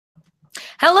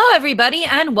Hello, everybody,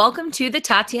 and welcome to the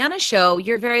Tatiana Show.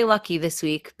 You're very lucky this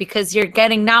week because you're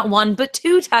getting not one, but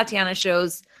two Tatiana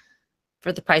shows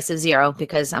for the price of zero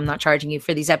because I'm not charging you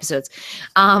for these episodes.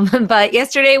 But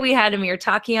yesterday we had Amir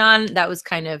Takian. That was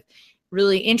kind of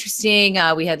really interesting.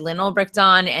 We had Lynn Ulbricht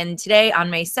on, and today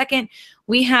on May 2nd,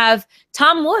 we have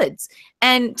Tom Woods.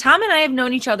 And Tom and I have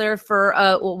known each other for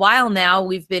a while now.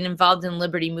 We've been involved in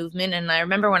Liberty Movement. And I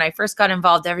remember when I first got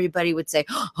involved, everybody would say,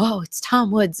 oh, it's Tom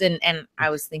Woods. And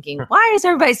I was thinking, why is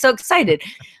everybody so excited?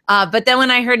 But then when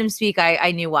I heard him speak,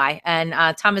 I knew why. And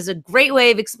Tom has a great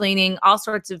way of explaining all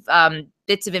sorts of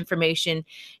bits of information.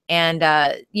 And,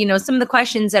 you know, some of the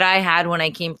questions that I had when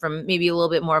I came from maybe a little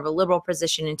bit more of a liberal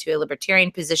position into a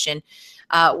libertarian position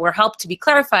were helped to be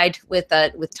clarified with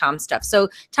Tom's stuff. So,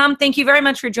 Tom, thank you very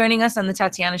much for joining us on the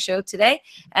Tatiana Show today,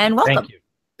 and welcome. Thank you.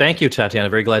 Thank you, Tatiana.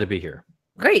 Very glad to be here.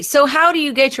 Great. So how do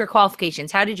you get your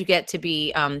qualifications? How did you get to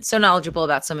be so knowledgeable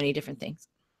about so many different things?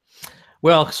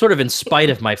 Well, sort of in spite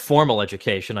of my formal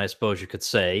education, I suppose you could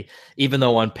say, even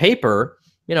though on paper,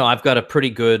 you know, I've got a pretty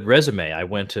good resume. I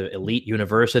went to elite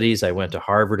universities. I went to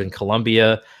Harvard and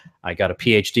Columbia. I got a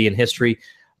Ph.D. in history.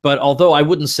 But although I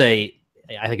wouldn't say,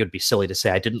 I think it would be silly to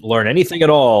say I didn't learn anything at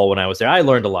all when I was there. I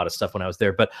learned a lot of stuff when I was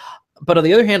there. But on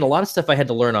the other hand, a lot of stuff I had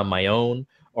to learn on my own,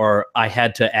 or I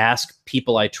had to ask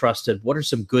people I trusted, what are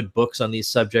some good books on these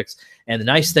subjects? And the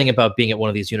nice thing about being at one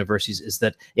of these universities is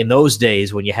that in those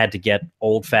days when you had to get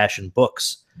old-fashioned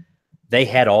books, they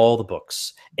had all the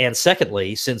books. And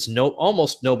secondly, since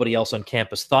almost nobody else on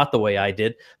campus thought the way I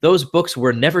did, those books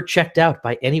were never checked out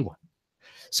by anyone.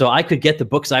 So I could get the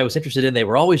books I was interested in. They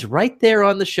were always right there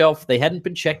on the shelf. They hadn't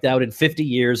been checked out in 50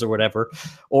 years or whatever.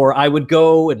 Or I would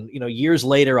go and, you know, years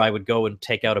later, I would go and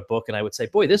take out a book and I would say,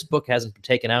 boy, this book hasn't been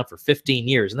taken out for 15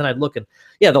 years. And then I'd look and,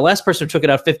 yeah, the last person who took it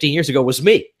out 15 years ago was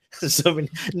me. So I mean,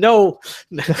 no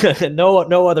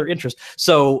other interest.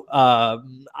 So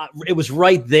it was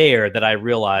right there that I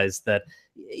realized that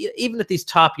even at these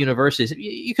top universities,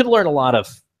 you can learn a lot of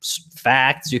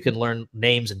facts. You can learn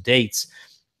names and dates.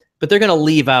 But they're going to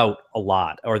leave out a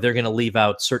lot, or they're going to leave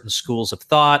out certain schools of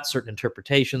thought, certain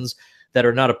interpretations that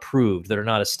are not approved, that are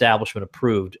not establishment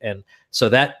approved. And so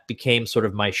that became sort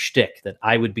of my shtick, that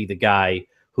I would be the guy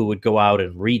who would go out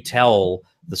and retell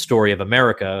the story of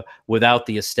America without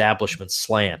the establishment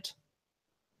slant.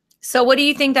 So what do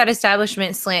you think that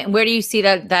establishment slant, where do you see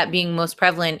that being most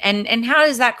prevalent? And how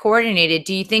is that coordinated?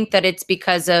 Do you think that it's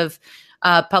because of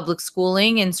public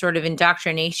schooling and sort of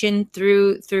indoctrination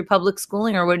through public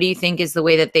schooling, or what do you think is the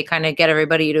way that they kind of get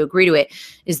everybody to agree to it?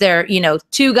 Is there, you know,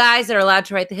 two guys that are allowed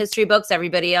to write the history books,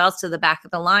 everybody else to the back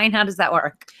of the line? How does that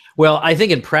work? Well, I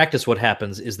think in practice what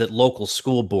happens is that local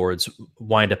school boards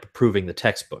wind up approving the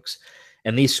textbooks.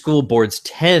 And these school boards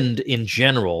tend, in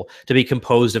general, to be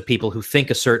composed of people who think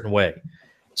a certain way.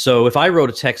 So if I wrote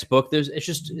a textbook,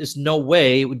 there's no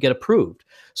way it would get approved.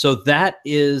 So that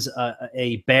is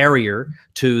a barrier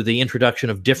to the introduction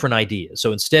of different ideas.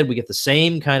 So instead, we get the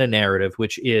same kind of narrative,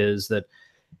 which is that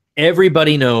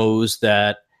everybody knows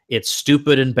that it's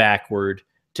stupid and backward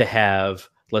to have,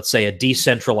 let's say, a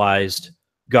decentralized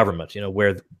government, you know,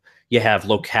 where you have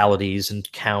localities and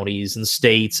counties and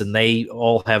states, and they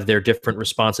all have their different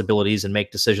responsibilities and make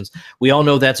decisions. We all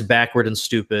know that's backward and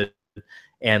stupid,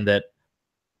 and that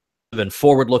and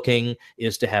forward-looking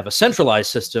is to have a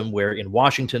centralized system where in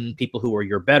Washington, people who are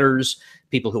your betters,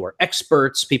 people who are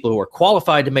experts, people who are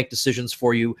qualified to make decisions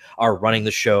for you are running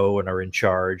the show and are in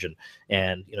charge.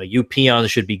 And you know, you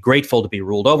peons should be grateful to be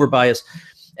ruled over by us.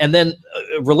 And then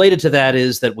related to that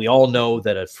is that we all know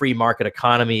that a free market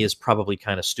economy is probably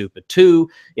kind of stupid too.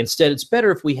 Instead, it's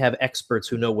better if we have experts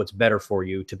who know what's better for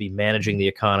you to be managing the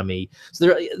economy.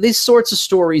 So these sorts of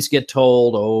stories get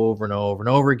told over and over and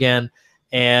over again.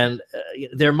 And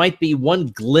there might be one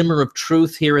glimmer of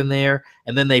truth here and there,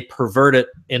 and then they pervert it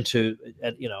into,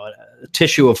 you know, a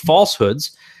tissue of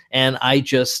falsehoods. And I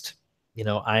just, you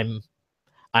know,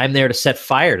 I'm there to set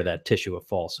fire to that tissue of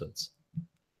falsehoods.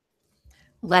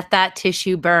 Let that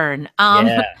tissue burn.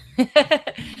 Yeah.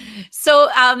 So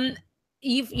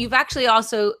you've actually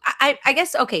also, I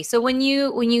guess, okay. So when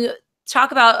you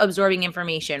talk about absorbing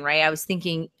information, right? I was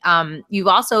thinking you've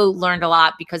also learned a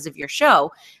lot because of your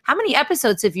show. How many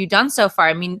episodes have you done so far?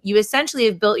 I mean, you essentially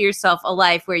have built yourself a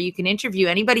life where you can interview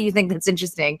anybody you think that's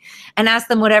interesting and ask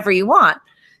them whatever you want.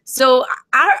 So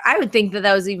I would think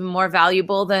that was even more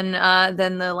valuable than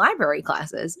the library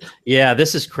classes. Yeah,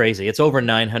 this is crazy. It's over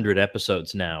 900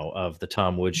 episodes now of the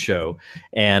Tom Woods Show.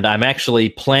 And I'm actually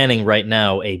planning right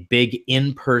now a big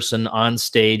in-person,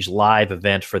 on-stage live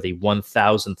event for the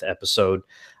 1000th episode.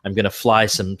 I'm going to fly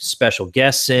some special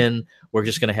guests in. we're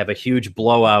just going to have a huge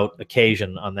blowout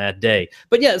occasion on that day.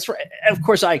 But yeah, of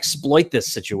course, I exploit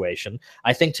this situation.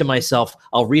 I think to myself,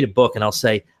 I'll read a book and I'll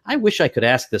say, I wish I could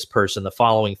ask this person the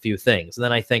following few things. And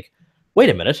then I think, wait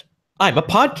a minute, I'm a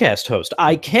podcast host.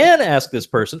 I can ask this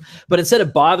person, but instead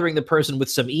of bothering the person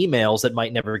with some emails that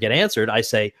might never get answered, I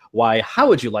say, why, how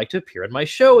would you like to appear on my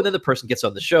show? And then the person gets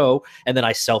on the show, and then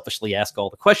I selfishly ask all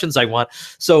the questions I want.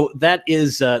 So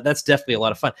that's definitely a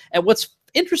lot of fun. And what's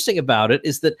interesting about it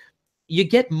is that you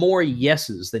get more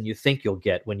yeses than you think you'll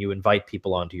get when you invite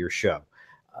people onto your show.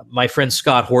 My friend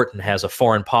Scott Horton has a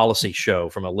foreign policy show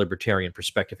from a libertarian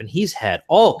perspective, and he's had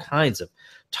all kinds of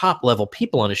top-level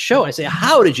people on his show. I say,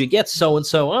 how did you get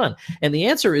so-and-so on? And the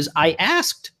answer is, I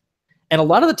asked. And a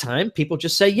lot of the time, people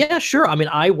just say, yeah, sure. I mean,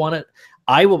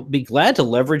 I will be glad to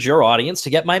leverage your audience to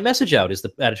get my message out, is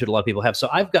the attitude a lot of people have. So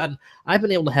I've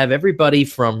been able to have everybody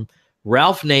from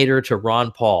Ralph Nader to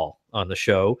Ron Paul on the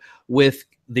show, with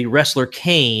the wrestler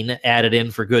Kane added in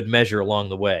for good measure along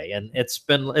the way. And it's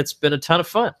been a ton of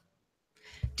fun.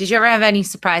 Did you ever have any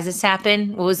surprises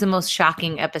happen? What was the most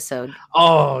shocking episode?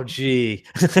 Oh, gee.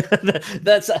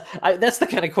 That's the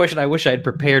kind of question I wish I had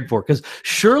prepared for, because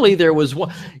surely there was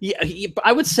one. Yeah,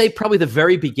 I would say probably the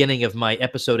very beginning of my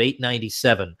episode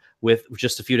 897 with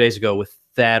just a few days ago with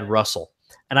Thad Russell.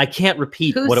 And I can't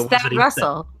repeat what it was. Who's Thad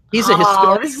Russell? He's a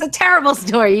historian. This is a terrible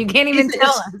story. You can't even tell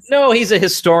us. No, he's a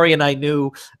historian I knew.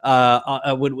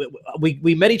 When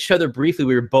we met each other briefly.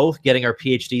 We were both getting our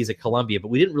PhDs at Columbia, but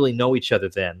we didn't really know each other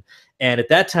then. And at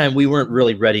that time, we weren't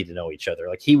really ready to know each other.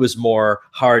 Like, he was more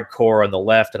hardcore on the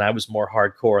left, and I was more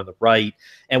hardcore on the right,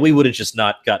 and we would have just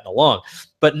not gotten along.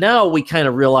 But now we kind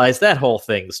of realize that whole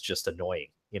thing's just annoying.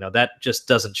 You know, that just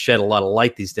doesn't shed a lot of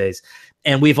light these days.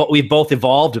 And we've both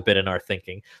evolved a bit in our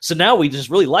thinking. So now we just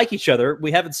really like each other.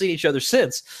 We haven't seen each other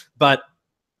since, but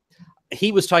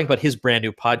he was talking about his brand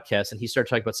new podcast, and he started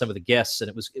talking about some of the guests, and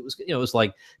it was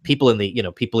like people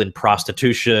in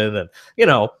prostitution, and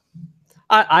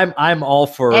I'm all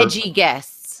for edgy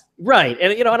guests. Right.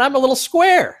 And and I'm a little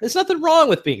square. There's nothing wrong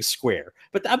with being square,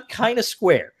 but I'm kind of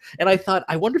square. And I thought,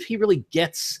 I wonder if he really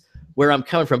gets where I'm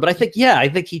coming from. But I think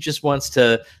he just wants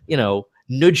to,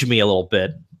 nudge me a little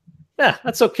bit. Yeah,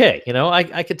 that's okay.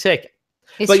 I could take it.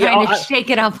 He's trying to shake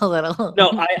it up a little.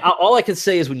 No, all I can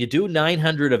say is when you do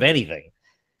 900 of anything,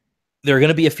 there are going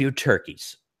to be a few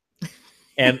turkeys.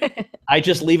 And I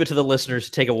just leave it to the listeners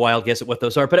to take a wild guess at what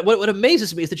those are. But what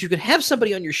amazes me is that you could have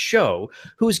somebody on your show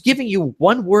who's giving you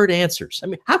one-word answers. I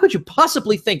mean, how could you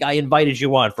possibly think I invited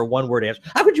you on for one-word answers?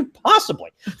 How could you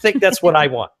possibly think that's what I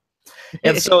want?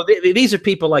 And so these are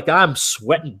people like, I'm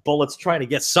sweating bullets trying to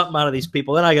get something out of these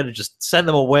people. Then I got to just send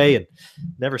them away and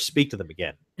never speak to them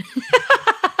again.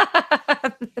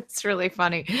 That's really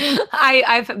funny.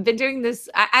 I've been doing this.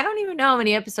 I don't even know how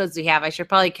many episodes we have. I should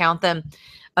probably count them,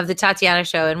 of the Tatiana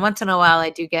Show. And once in a while I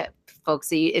do get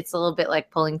folksy. It's a little bit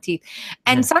like pulling teeth.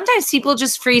 And sometimes people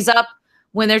just freeze up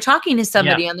when they're talking to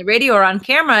somebody on the radio or on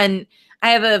camera. And I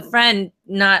have a friend,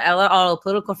 not a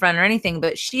political friend or anything,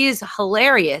 but she is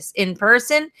hilarious in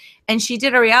person. And she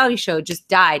did a reality show, just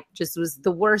died, just was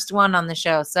the worst one on the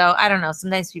show. So I don't know.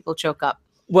 Sometimes people choke up.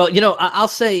 Well, I'll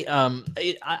say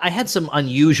I had some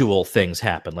unusual things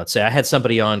happen. Let's say I had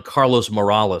somebody on, Carlos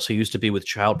Morales, who used to be with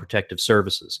Child Protective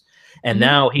Services. And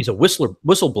now he's a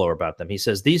whistleblower about them. He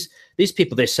says, these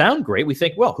people, they sound great. We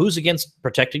think, well, who's against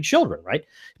protecting children, right?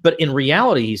 But in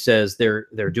reality, he says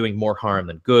they're doing more harm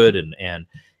than good. And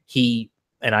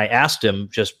I asked him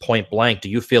just point blank, do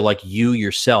you feel like you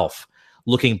yourself,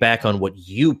 looking back on what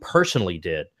you personally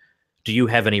did, do you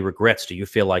have any regrets? Do you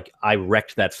feel like I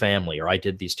wrecked that family or I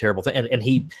did these terrible things? And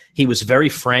he was very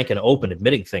frank and open,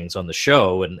 admitting things on the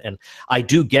show. And I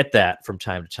do get that from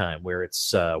time to time where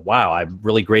it's, wow, I'm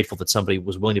really grateful that somebody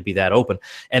was willing to be that open.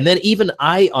 And then even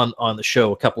I on the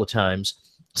show a couple of times,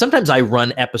 sometimes I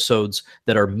run episodes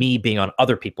that are me being on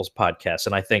other people's podcasts.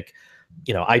 And I think,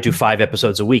 I do 5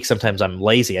 episodes a week. Sometimes I'm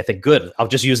lazy. I think, good, I'll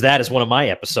just use that as one of my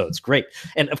episodes. Great.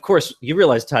 And of course, you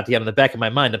realize, Tatiana, in the back of my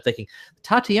mind, I'm thinking, the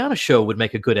Tatiana Show would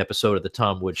make a good episode of the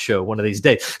Tom Woods Show one of these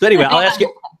days. So anyway, I'll ask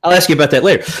you about that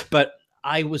later. But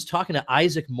I was talking to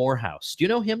Isaac Morehouse. Do you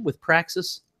know him with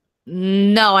Praxis?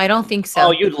 No, I don't think so.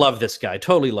 Oh, you'd love this guy.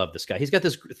 Totally love this guy. He's got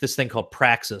this thing called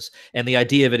Praxis. And the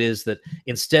idea of it is that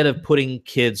instead of putting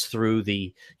kids through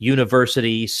the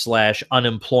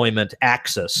university/unemployment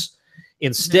axis,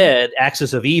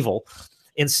 axis of evil,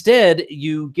 instead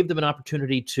you give them an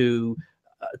opportunity to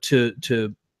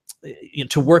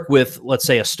work with, let's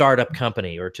say, a startup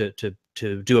company, or to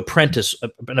do an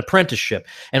apprenticeship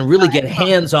and really get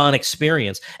hands-on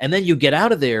experience. And then you get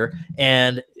out of there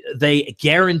and they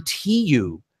guarantee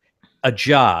you a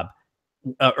job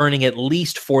earning at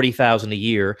least $40,000 a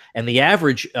year, and the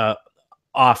average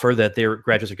offer that their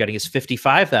graduates are getting is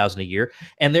 $55,000 a year,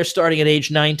 and they're starting at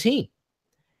age 19.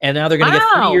 And now they're going to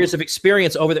get 3 years of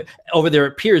experience over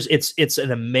their peers. It's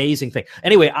an amazing thing.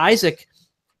 Anyway, Isaac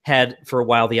had for a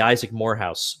while the Isaac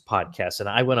Morehouse podcast, and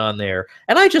I went on there,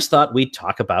 and I just thought we'd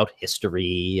talk about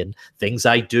history and things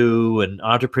I do and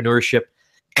entrepreneurship.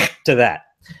 To that,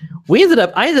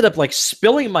 I ended up like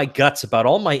spilling my guts about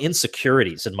all my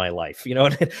insecurities in my life, you know,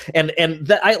 and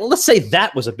let's say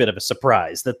that was a bit of a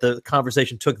surprise that the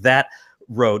conversation took that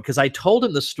road, because I told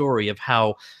him the story of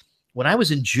how when I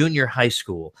was in junior high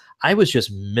school, I was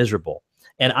just miserable.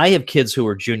 And I have kids who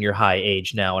are junior high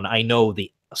age now, and now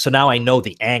I know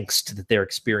the angst that they're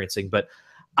experiencing, but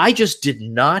I just did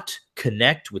not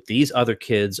connect with these other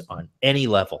kids on any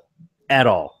level at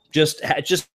all. Just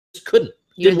couldn't.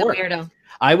 You're the weirdo.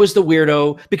 I was the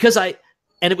weirdo because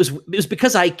it was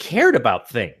because I cared about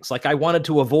things. Like I wanted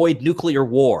to avoid nuclear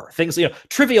war, things, you know,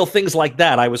 trivial things like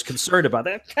that. I was concerned about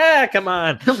that. Come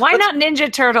on. Why not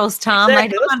Ninja Turtles, Tom?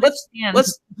 Exactly. I don't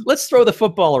understand. Let's throw the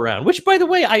football around, which, by the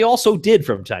way, I also did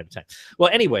from time to time. Well,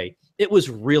 anyway, it was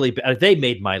really bad. They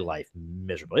made my life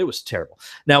miserable. It was terrible.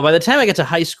 Now, by the time I got to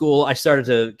high school, I started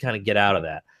to kind of get out of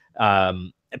that.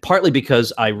 Partly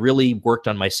because I really worked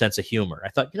on my sense of humor. I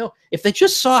thought, you know, if they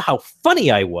just saw how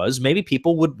funny I was, maybe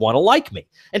people would want to like me.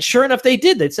 And sure enough, they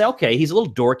did. They'd say, okay, he's a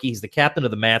little dorky. He's the captain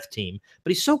of the math team,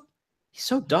 but he's so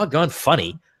doggone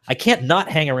funny. I can't not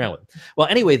hang around with him. Well,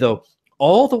 anyway, though,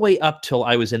 all the way up till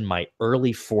I was in my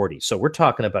early 40s. So we're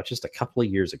talking about just a couple of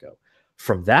years ago.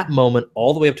 From that moment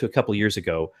all the way up to a couple of years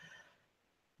ago,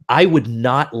 I would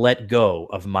not let go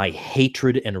of my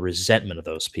hatred and resentment of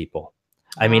those people.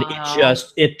 I mean,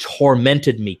 it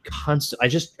tormented me constantly.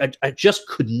 I just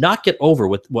could not get over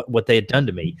with what they had done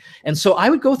to me. And so I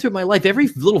would go through my life. Every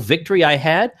little victory I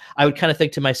had, I would kind of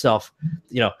think to myself,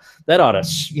 you know, that ought to,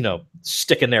 you know,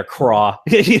 stick in their craw.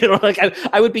 You know, like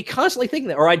I would be constantly thinking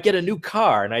that. Or I'd get a new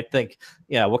car and I'd think,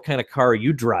 yeah, what kind of car are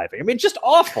you driving? I mean, just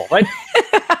awful, right?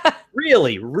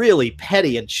 Really, really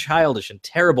petty and childish and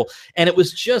terrible. And it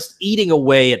was just eating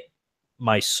away at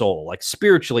my soul. Like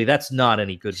spiritually, that's not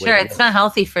any good way. Sure, it's not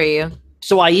healthy for you.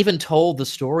 So I even told the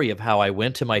story of how I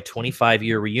went to my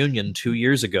 25-year reunion 2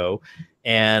 years ago,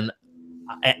 and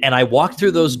I walked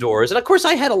through those doors, and of course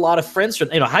I had a lot of friends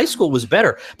from, you know, high school was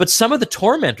better, but some of the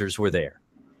tormentors were there,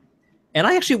 and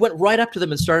I actually went right up to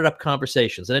them and started up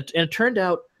conversations, and it turned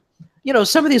out, you know,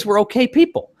 some of these were okay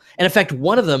people. And in fact,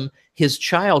 one of them, his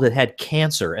child had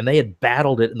cancer, and they had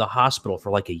battled it in the hospital for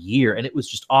like a year, and it was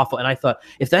just awful. And I thought,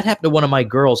 if that happened to one of my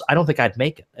girls, I don't think I'd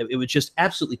make it. It would just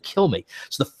absolutely kill me.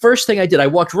 So the first thing I did, I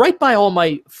walked right by all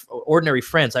my ordinary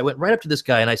friends. I went right up to this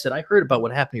guy, and I said, I heard about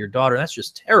what happened to your daughter, and that's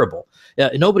just terrible.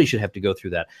 Nobody should have to go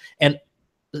through that. And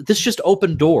this just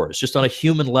opened doors, just on a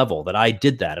human level, that I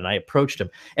did that, and I approached him.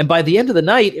 And by the end of the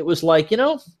night, it was like, you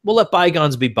know, we'll let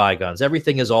bygones be bygones.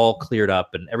 Everything is all cleared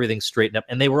up, and everything's straightened up.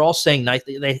 And they were all saying nice.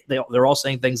 They're all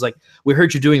saying things like, "We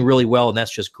heard you're doing really well, and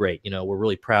that's just great. You know, we're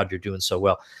really proud you're doing so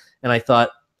well." And I thought,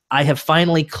 I have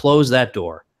finally closed that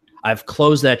door. I've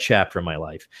closed that chapter in my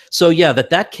life. So yeah,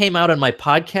 that came out on my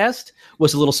podcast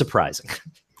was a little surprising.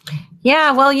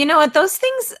 Yeah, well, you know what? Those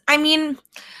things, I mean,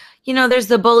 you know, there's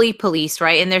the bully police,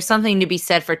 right? And there's something to be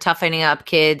said for toughening up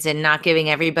kids and not giving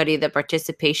everybody the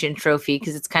participation trophy,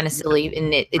 because it's kind of silly,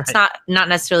 and it's right. not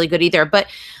necessarily good either. But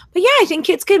yeah, I think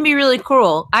kids can be really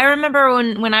cruel. I remember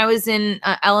when I was in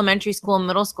elementary school and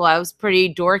middle school, I was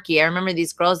pretty dorky. I remember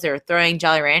these girls, they were throwing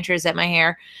Jolly Ranchers at my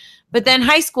hair. But then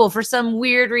high school, for some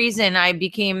weird reason, I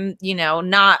became, you know,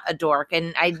 not a dork,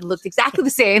 and I looked exactly the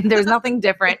same. There's nothing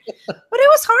different, but it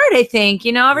was hard, I think.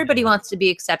 You know, everybody wants to be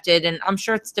accepted, and I'm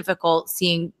sure it's difficult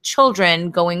seeing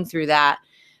children going through that.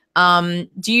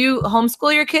 Do you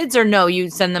homeschool your kids, or no, you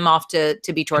send them off to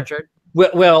be tortured?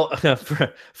 Well,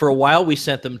 for a while, we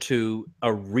sent them to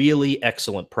a really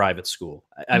excellent private school.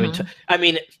 I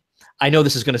mean, I know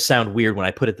this is going to sound weird when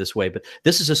I put it this way, but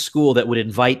this is a school that would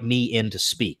invite me in to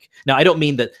speak. Now, I don't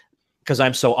mean that because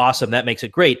I'm so awesome, that makes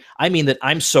it great. I mean that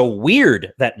I'm so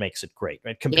weird, that makes it great,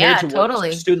 right? Compared to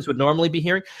what students would normally be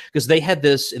hearing. Because they had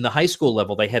this, in the high school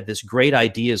level, they had this great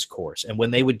ideas course. And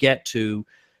when they would get to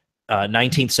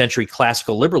 19th century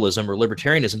classical liberalism or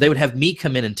libertarianism, they would have me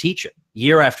come in and teach it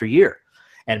year after year.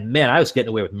 And man, I was getting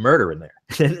away with murder in there.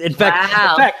 In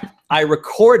fact, I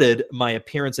recorded my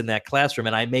appearance in that classroom,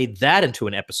 and I made that into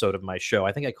an episode of my show.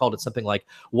 I think I called it something like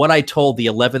 "What I Told the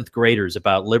 11th Graders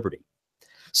About Liberty."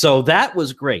 So that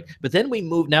was great. But then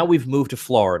we've moved to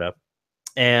Florida,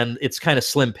 and it's kind of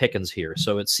slim pickings here.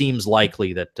 So it seems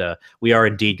likely that we are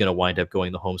indeed going to wind up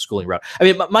going the homeschooling route. I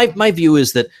mean, my view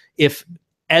is that if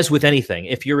as with anything,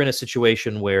 if you're in a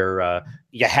situation where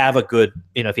you have a good,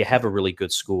 if you have a really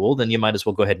good school, then you might as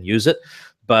well go ahead and use it.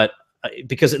 But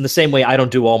because in the same way, I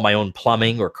don't do all my own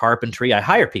plumbing or carpentry, I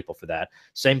hire people for that.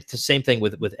 Same thing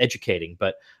with educating.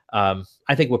 But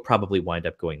I think we'll probably wind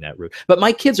up going that route. But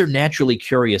my kids are naturally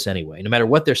curious anyway. No matter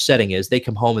what their setting is, they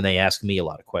come home and they ask me a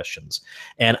lot of questions.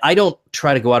 And I don't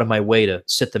try to go out of my way to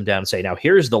sit them down and say, now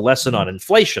here's the lesson on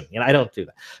inflation. I don't do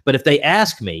that. But if they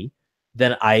ask me,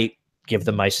 then I give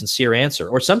them my sincere answer.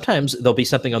 Or sometimes there'll be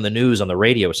something on the news, on the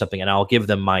radio or something, and I'll give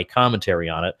them my commentary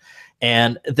on it.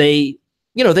 And they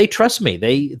trust me.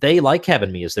 They like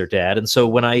having me as their dad. And so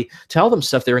when I tell them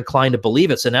stuff, they're inclined to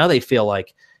believe it. So now they feel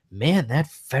like, man, that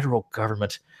federal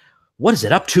government, what is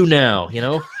it up to now?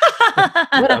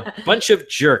 What a bunch of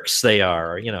jerks they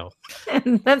are,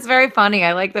 That's very funny.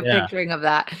 I like the picturing of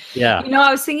that. Yeah.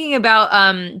 I was thinking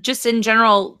about just in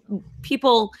general,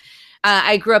 people,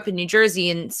 I grew up in New Jersey,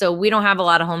 and so we don't have a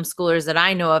lot of homeschoolers that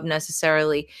I know of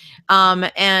necessarily.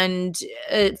 And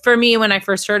for me, when I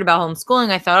first heard about homeschooling,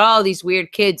 I thought, oh, these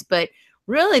weird kids, but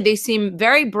really they seem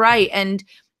very bright. And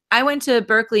I went to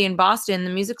Berkeley in Boston,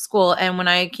 the music school. And when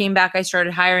I came back, I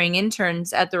started hiring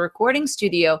interns at the recording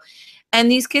studio. And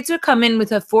these kids would come in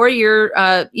with a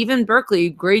 4-year, even Berkeley,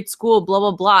 great school, blah,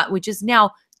 blah, blah, which is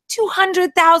now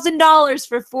 $200,000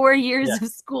 for 4 years of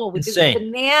school, which Insane. is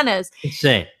bananas.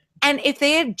 Insane. And if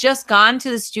they had just gone to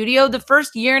the studio, the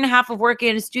first year and a half of working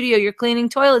in a studio, you're cleaning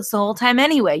toilets the whole time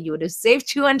anyway. You would have saved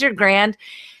 200 grand.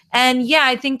 And yeah,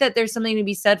 I think that there's something to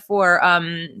be said for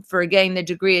getting the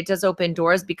degree. It does open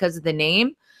doors because of the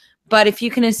name. But if you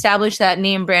can establish that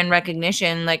name brand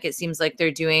recognition, like it seems like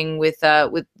they're doing with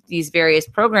these various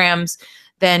programs,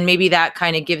 then maybe that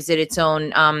kind of gives it its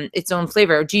own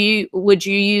flavor. Would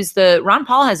you use Ron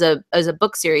Paul has a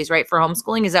book series, right, for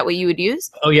homeschooling? Is that what you would use?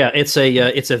 Oh yeah, it's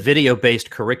a video-based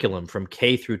curriculum from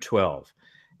K through 12.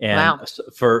 And wow.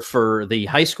 For the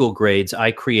high school grades,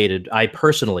 I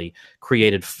personally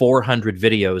created 400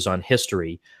 videos on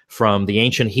history from the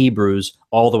ancient Hebrews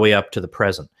all the way up to the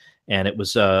present. And it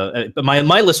was, but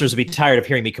my listeners would be tired of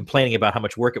hearing me complaining about how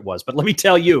much work it was. But let me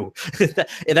tell you,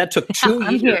 that took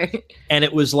 2 years, and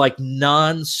it was like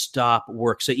nonstop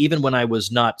work. So even when I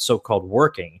was not so-called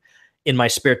working, in my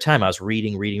spare time, I was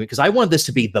reading, because I wanted this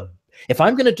to be if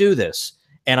I'm going to do this,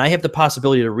 and I have the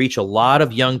possibility to reach a lot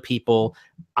of young people,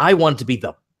 I want it to be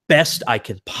the best I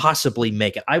can possibly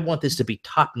make it. I want this to be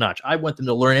top-notch. I want them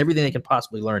to learn everything they can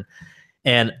possibly learn.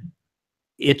 And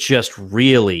it just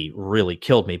really, really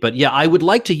killed me. But yeah, I would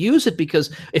like to use it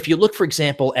because if you look, for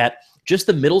example, at just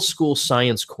the middle school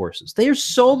science courses, they are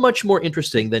so much more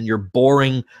interesting than your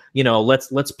boring,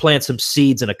 let's plant some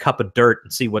seeds in a cup of dirt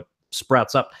and see what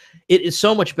sprouts up. It is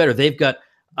so much better. They've got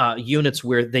units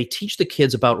where they teach the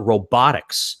kids about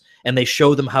robotics, and they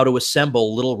show them how to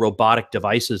assemble little robotic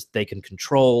devices they can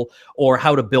control, or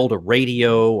how to build a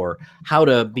radio, or how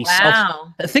to be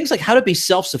things like how to be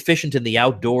self-sufficient in the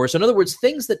outdoors. In other words,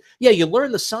 things that, you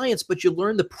learn the science, but you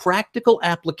learn the practical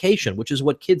application, which is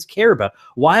what kids care about.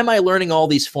 Why am I learning all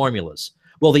these formulas?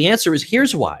 Well, the answer is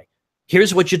here's why.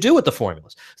 Here's what you do with the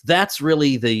formulas. That's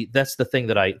really that's the thing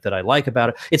that I like about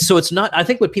it. It's not, I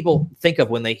think what people think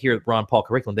of when they hear Ron Paul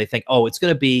curriculum, they think, oh, it's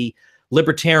going to be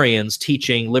libertarians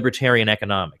teaching libertarian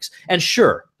economics. And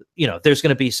sure, there's going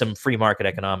to be some free market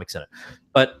economics in it.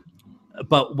 But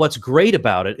what's great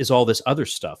about it is all this other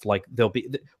stuff. Like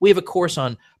we have a course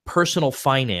on personal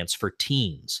finance for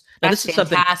teens. Now, that's this is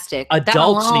fantastic. Something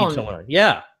adults need to learn.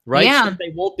 Yeah. Right? Yeah. So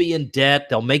they won't be in debt.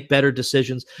 They'll make better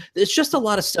decisions. It's just a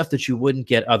lot of stuff that you wouldn't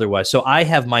get otherwise. So I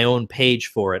have my own page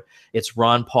for it. It's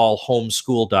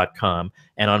ronpaulhomeschool.com.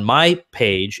 And on my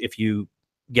page, if you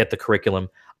get the curriculum,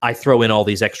 I throw in all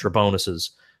these extra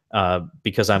bonuses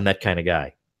because I'm that kind of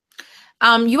guy.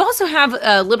 You also have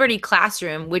a Liberty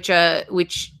Classroom, which I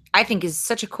think is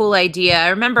such a cool idea. I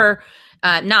remember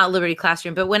not Liberty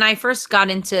Classroom, but when I first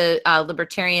got into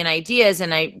libertarian ideas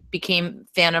and I became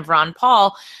a fan of Ron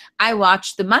Paul, I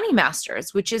watched The Money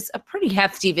Masters, which is a pretty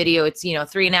hefty video. It's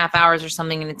 3.5 hours or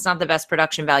something, and it's not the best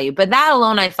production value. But that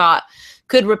alone, I thought,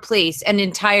 could replace an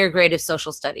entire grade of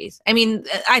social studies. I mean,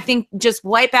 I think just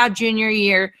wipe out junior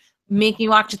year, make me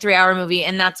watch a 3-hour movie,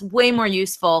 and that's way more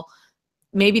useful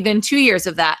maybe than 2 years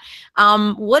of that.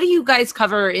 What do you guys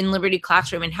cover in Liberty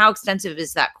Classroom, and how extensive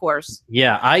is that course?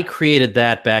 Yeah, I created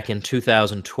that back in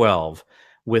 2012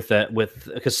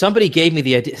 because somebody gave me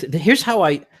the idea. Here's how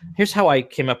I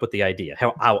came up with the idea.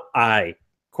 How I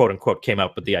quote unquote came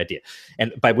up with the idea,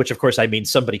 and by which of course I mean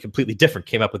somebody completely different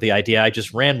came up with the idea. I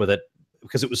just ran with it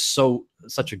because it was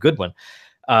such a good one.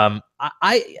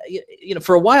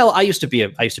 For a while, I used to be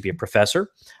a professor.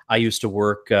 I used to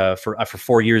work for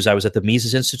 4 years. I was at the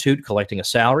Mises Institute collecting a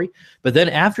salary. But then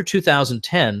after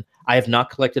 2010, I have not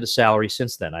collected a salary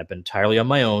since then. I've been entirely on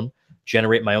my own,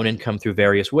 generate my own income through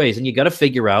various ways. And you got to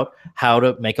figure out how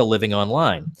to make a living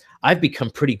online. I've become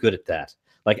pretty good at that.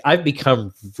 Like, I've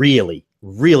become really,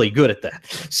 really good at that.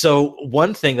 So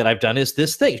one thing that I've done is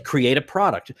this thing, create a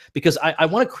product, because I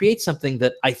want to create something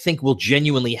that I think will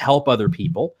genuinely help other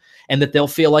people and that they'll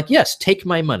feel like, yes, take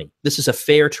my money. This is a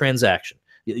fair transaction.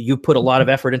 You put a lot of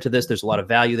effort into this. There's a lot of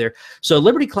value there. So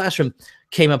Liberty Classroom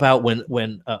came about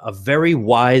when a very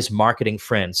wise marketing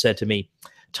friend said to me,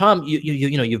 Tom,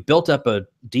 you've built up a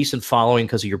decent following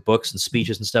because of your books and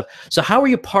speeches and stuff. So how are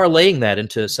you parlaying that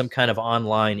into some kind of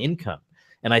online income?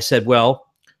 And I said, well,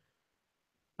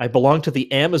 I belong to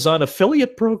the Amazon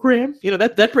affiliate program.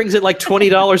 That brings in like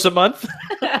 $20 a month.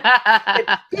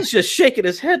 He's just shaking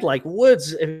his head like,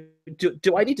 Woods,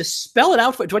 do I need to spell it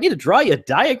out? Do I need to draw you a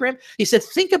diagram? He said,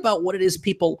 think about what it is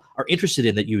people are interested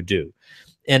in that you do.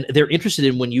 And they're interested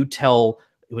in when you tell,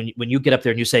 when you get up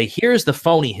there and you say, here's the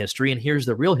phony history and here's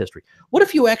the real history. What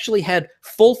if you actually had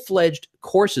full-fledged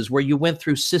courses where you went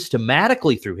through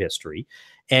systematically through history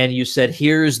and you said,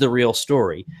 here's the real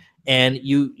story, and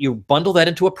you bundle that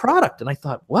into a product? And I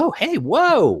thought, whoa,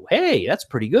 hey, that's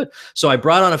pretty good. So I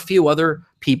brought on a few other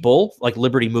people, like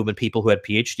Liberty Movement people who had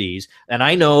PhDs. And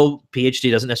I know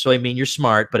PhD doesn't necessarily mean you're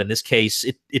smart, but in this case,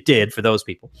 it did for those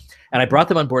people. And I brought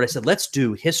them on board. I said, let's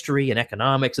do history and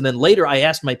economics. And then later I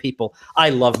asked my people, I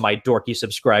love my dorky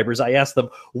subscribers. I asked them,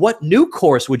 what new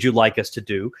course would you like us to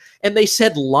do? And they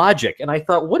said logic. And I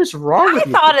thought, what is wrong with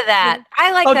you? I thought of that.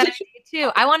 I like that idea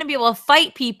too. I want to be able to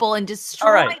fight people and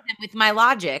destroy them with my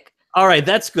logic. All right,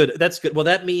 that's good. That's good. Well,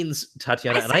 that means,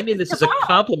 Tatiana, and I mean this as a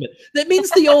compliment. That means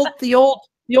the old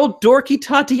dorky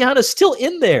Tatiana is still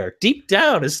in there, deep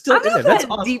down, is still in there. That's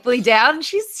awesome. Deeply down.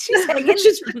 She's hanging.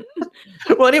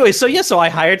 Well, anyway, so I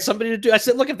hired somebody to do. I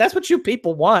said, look, if that's what you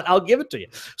people want, I'll give it to you.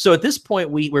 So at this point,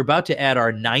 we're about to add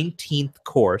our 19th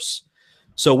course.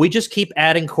 So we just keep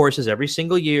adding courses every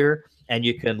single year. And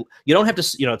you don't have to,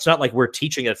 it's not like we're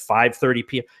teaching at 5:30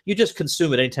 p.m. You just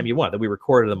consume it anytime you want. That we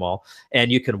recorded them all, and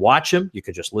you can watch them. You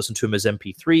can just listen to them as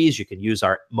MP3s. You can use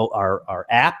our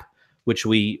app, which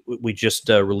we just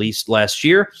released last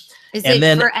year. Is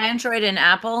it for Android and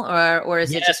Apple, or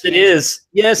is it just? Yes, it is.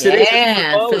 Yes, it is.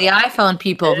 For the iPhone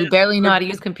people who barely know how to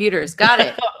use computers. Got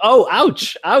it. Oh,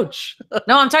 ouch.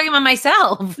 No, I'm talking about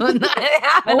myself. I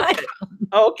have an iPhone.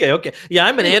 Okay. Yeah,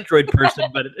 I'm an Android person,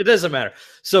 but it doesn't matter.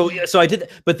 So I did,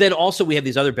 but then also we have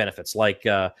these other benefits, like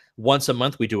once a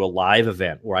month we do a live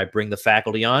event where I bring the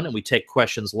faculty on and we take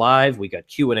questions live. We got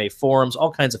Q&A forums,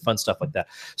 all kinds of fun stuff like that.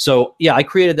 So yeah, I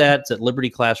created that. It's at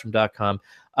libertyclassroom.com.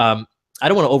 I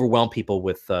don't want to overwhelm people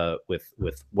with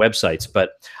websites,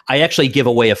 but I actually give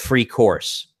away a free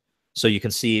course. So you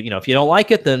can see, if you don't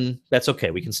like it, then that's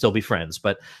okay. We can still be friends.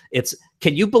 But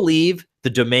can you believe the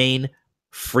domain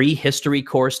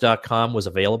freehistorycourse.com was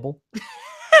available?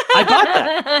 I bought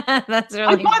that. That's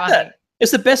really funny. That.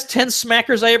 It's the best 10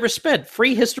 smackers I ever spent.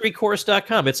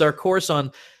 Freehistorycourse.com. It's our course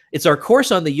on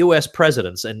the U.S.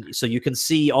 presidents, and so you can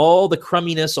see all the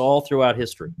crumminess all throughout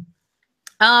history.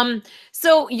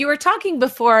 So you were talking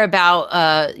before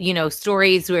about,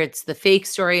 stories where it's the fake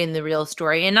story and the real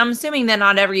story. And I'm assuming that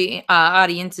not every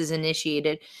audience is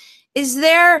initiated. Is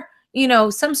there,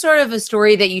 some sort of a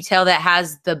story that you tell that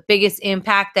has the biggest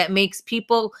impact that makes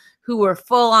people who were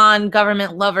full on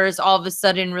government lovers all of a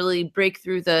sudden really break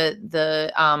through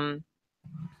the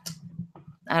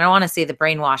I don't want to say the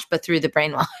brainwash, but through the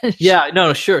brainwash? Yeah,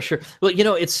 no, sure. Well,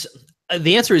 it's,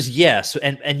 the answer is yes,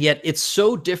 and yet it's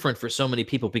so different for so many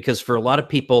people, because for a lot of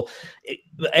people,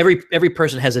 every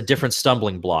person has a different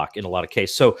stumbling block in a lot of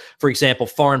cases. So, for example,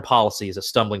 foreign policy is a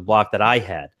stumbling block that I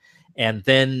had, and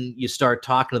then you start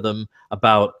talking to them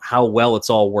about how well it's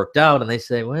all worked out, and they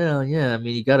say, "Well, yeah, I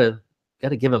mean, you gotta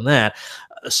give them that."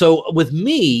 So, with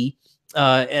me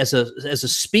as a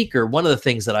speaker, one of the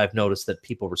things that I've noticed that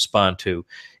people respond to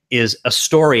is a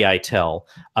story I tell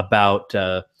about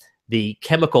the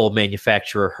chemical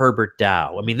manufacturer Herbert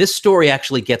Dow. I mean, this story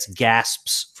actually gets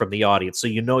gasps from the audience, so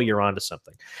you're onto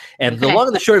something. And the long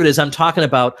and the short of it is I'm talking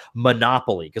about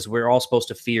monopoly, because we're all supposed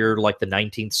to fear, like, the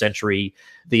 19th century.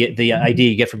 The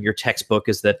idea you get from your textbook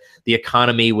is that the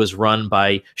economy was run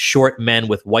by short men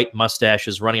with white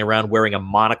mustaches running around wearing a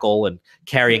monocle and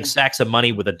carrying sacks of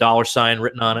money with a dollar sign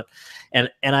written on it. And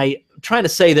I'm trying to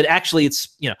say that actually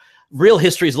it's, real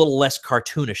history is a little less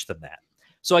cartoonish than that.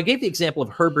 So I gave the example of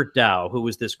Herbert Dow, who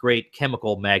was this great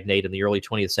chemical magnate in the early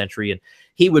 20th century, and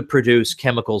he would produce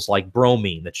chemicals like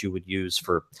bromine that you would use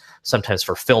for sometimes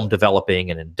for film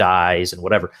developing and in dyes and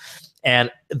whatever.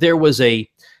 And there was a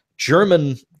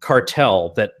German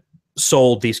cartel that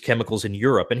sold these chemicals in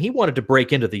Europe, and he wanted to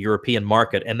break into the European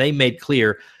market, and they made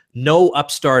clear no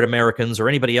upstart Americans or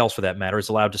anybody else for that matter is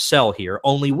allowed to sell here.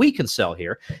 Only we can sell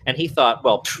here. And he thought,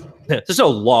 well, there's no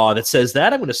law that says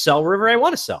that. I'm going to sell wherever I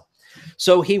want to sell.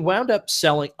 So he wound up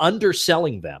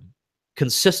underselling them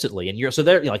consistently in Europe. So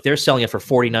they're selling it for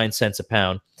 49 cents a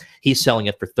pound. He's selling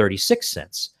it for 36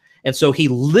 cents. And so he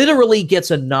literally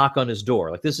gets a knock on his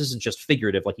door. Like, this isn't just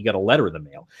figurative, like he got a letter in the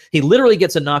mail. He literally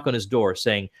gets a knock on his door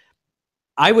saying,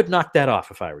 I would knock that off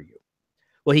if I were you.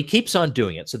 Well, he keeps on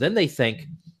doing it. So then they think,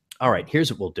 all right,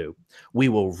 here's what we'll do. We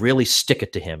will really stick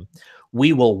it to him.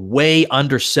 We will way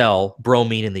undersell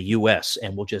bromine in the U.S.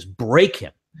 and we'll just break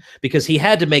him, because he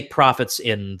had to make profits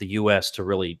in the U.S. to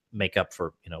really make up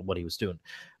for what he was doing.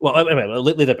 Well,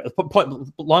 the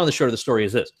point, long and the short of the story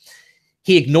is this: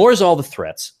 he ignores all the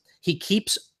threats. He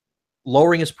keeps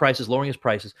lowering his prices,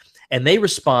 and they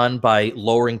respond by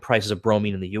lowering prices of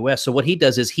bromine in the U.S. So what he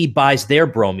does is he buys their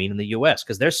bromine in the U.S.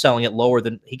 because they're selling it lower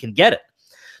than he can get it.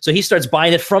 So he starts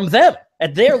buying it from them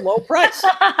at their low price.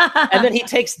 And then he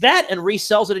takes that and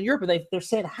resells it in Europe. And they're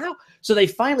saying, how? So they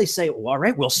finally say, well, all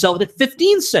right, we'll sell it at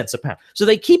 15 cents a pound. So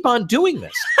they keep on doing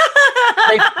this.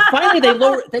 They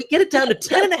get it down to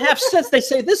 10.5 cents. They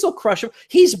say, this will crush him.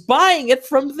 He's buying it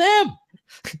from them.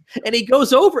 And he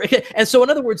goes over again. And so, in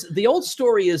other words, the old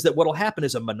story is that what will happen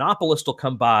is a monopolist will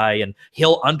come by and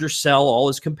he'll undersell all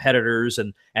his competitors,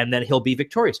 and then he'll be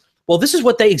victorious. Well, this is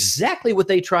exactly what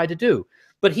they tried to do.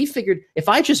 But he figured, if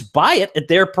I just buy it at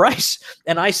their price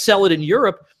and I sell it in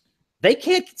Europe, they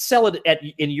can't sell it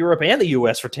in Europe and the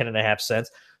U.S. for 10.5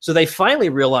 cents. So they finally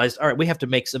realized, all right, we have to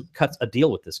make a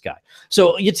deal with this guy.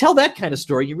 So you tell that kind of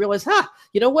story, you realize,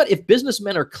 you know what? If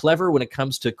businessmen are clever when it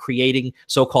comes to creating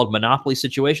so-called monopoly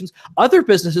situations, other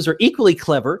businesses are equally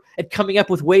clever at coming up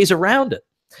with ways around it.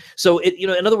 So,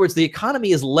 in other words, the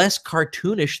economy is less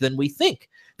cartoonish than we think.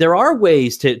 There are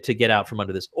ways to get out from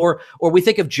under this. Or we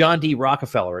think of John D.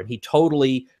 Rockefeller, and he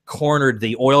totally cornered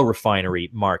the oil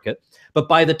refinery market. But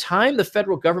by the time the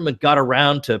federal government got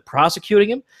around to prosecuting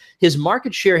him, his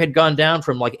market share had gone down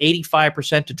from like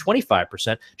 85% to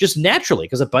 25%, just naturally,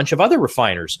 because a bunch of other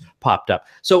refiners popped up.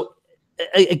 So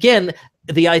again,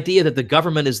 the idea that the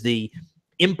government is the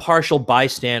impartial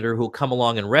bystander who'll come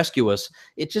along and rescue us,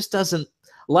 it just doesn't.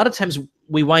 A lot of times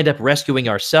we wind up rescuing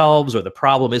ourselves, or the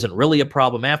problem isn't really a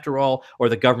problem after all, or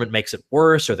the government makes it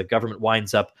worse, or the government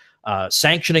winds up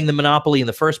sanctioning the monopoly in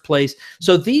the first place.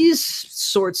 So these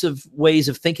sorts of ways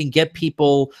of thinking get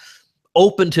people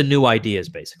open to new ideas,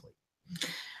 basically.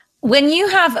 When you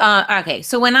have,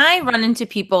 so when I run into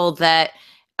people that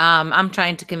I'm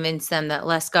trying to convince them that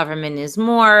less government is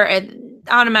more,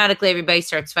 automatically everybody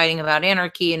starts fighting about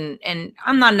anarchy, and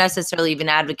I'm not necessarily even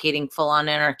advocating full-on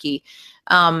anarchy.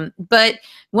 But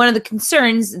one of the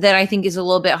concerns that I think is a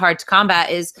little bit hard to combat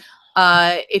is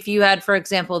if you had, for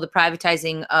example, the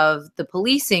privatizing of the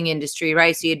policing industry,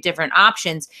 right? So you had different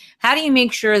options. How do you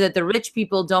make sure that the rich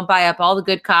people don't buy up all the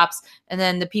good cops, and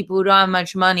then the people who don't have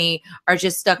much money are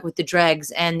just stuck with the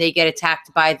dregs and they get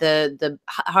attacked by the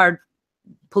hard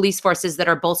police forces that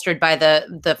are bolstered by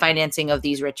the financing of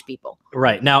these rich people?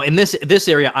 Right. Now, in this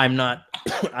area, I'm not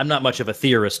much of a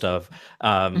theorist of.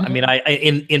 I mean,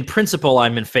 in principle,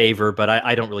 I'm in favor, but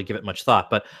I don't really give it much thought.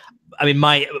 But I mean,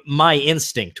 my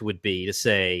instinct would be to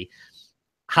say,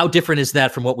 how different is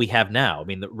that from what we have now? I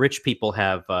mean, the rich people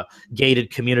have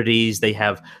gated communities. They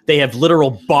have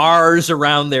literal bars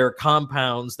around their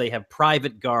compounds. They have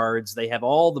private guards. They have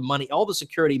all the money, all the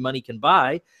security money can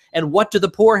buy. And what do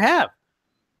the poor have?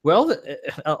 Well,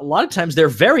 a lot of times they're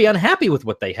very unhappy with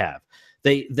what they have.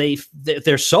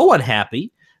 They're so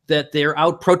unhappy that they're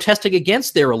out protesting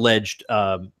against their alleged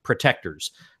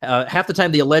protectors. Half the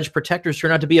time, the alleged protectors turn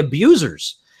out to be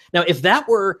abusers. Now, if that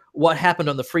were what happened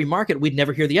on the free market, we'd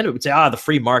never hear the end of it. We'd say, the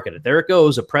free market, there it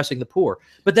goes, oppressing the poor.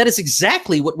 But that is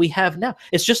exactly what we have now.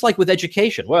 It's just like with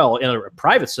education. Well, in a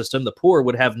private system, the poor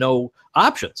would have no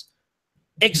options.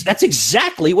 That's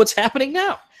exactly what's happening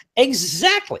now.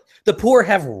 Exactly. The poor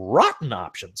have rotten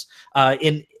options.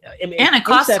 And it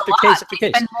costs a lot.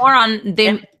 They spend more on,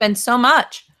 they spend so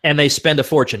much. And they spend a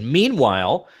fortune.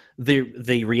 Meanwhile,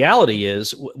 the reality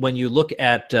is, when you look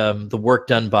at the work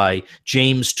done by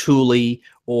James Tooley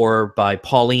or by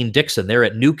Pauline Dixon. They're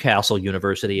at Newcastle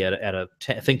University at a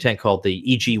think tank called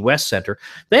the E.G. West Center.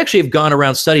 They actually have gone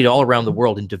around, studied all around the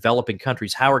world in developing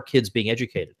countries, how are kids being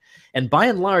educated? And by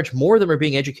and large, more of them are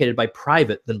being educated by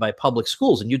private than by public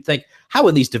schools. And you'd think, how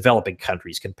in these developing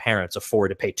countries can parents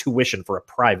afford to pay tuition for a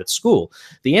private school?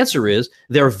 The answer is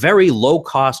they're very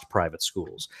low-cost private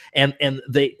schools. And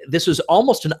this was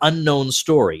almost an unknown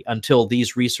story until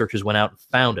these researchers went out and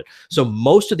found it. So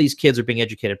most of these kids are being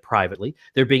educated privately.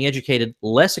 They're being educated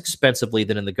less expensively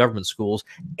than in the government schools,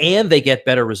 and they get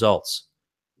better results.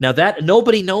 Now, that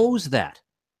nobody knows that.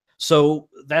 So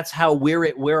that's how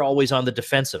we're always on the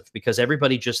defensive, because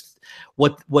everybody just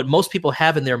what most people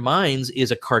have in their minds is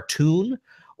a cartoon,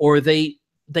 or they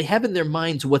have in their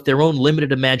minds what their own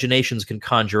limited imaginations can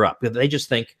conjure up. They just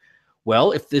think,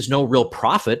 well, if there's no real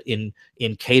profit in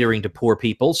catering to poor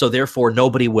people, so therefore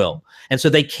nobody will. And so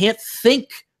they can't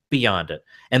think beyond it.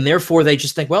 And therefore they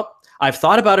just think, well, I've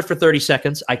thought about it for 30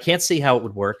 seconds. I can't see how it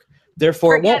would work.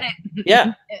 Therefore, Forget it won't.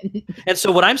 Yeah. And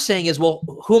so what I'm saying is, well,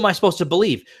 who am I supposed to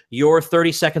believe? Your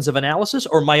 30 seconds of analysis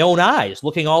or my own eyes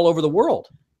looking all over the world?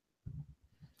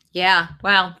 Yeah.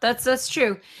 Wow. That's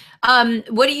true.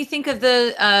 What do you think of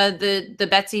the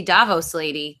Betsy Davos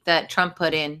lady that Trump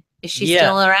put in? Is she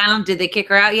still around? Did they kick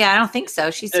her out? Yeah, I don't think so.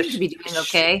 She seems to be doing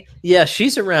okay. Yeah,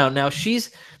 she's around now.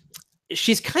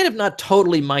 She's kind of not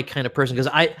totally my kind of person, because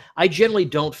I generally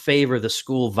don't favor the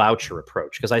school voucher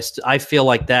approach, because I feel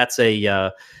like that's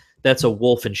a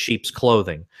wolf in sheep's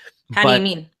clothing. How do you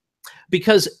mean?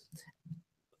 Because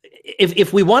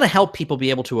if we want to help people be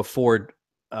able to afford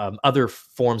other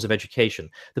forms of education,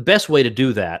 the best way to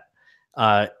do that,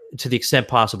 to the extent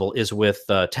possible, is with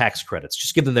tax credits.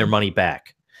 Just give them their money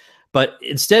back. But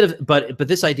instead of, but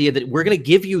this idea that we're going to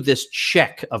give you this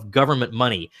check of government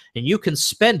money and you can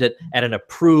spend it at an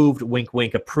approved, wink,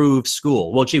 wink, approved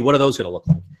school. Well, gee, what are those going to look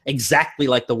like? Exactly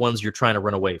like the ones you're trying to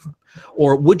run away from.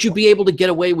 Or would you be able to get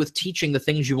away with teaching the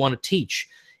things you want to teach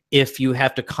if you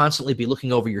have to constantly be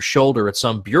looking over your shoulder at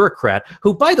some bureaucrat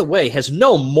who, by the way, has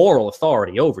no moral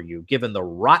authority over you, given the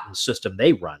rotten system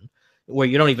they run, where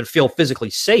you don't even feel physically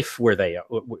safe where they are,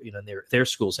 you know, their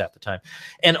schools half the time.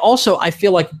 And also, I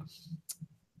feel like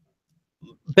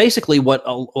basically what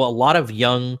a lot of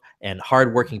young and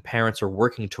hardworking parents are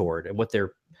working toward, and what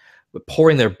they're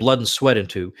pouring their blood and sweat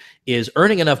into, is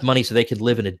earning enough money so they can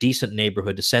live in a decent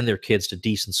neighborhood to send their kids to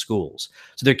decent schools.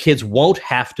 So their kids won't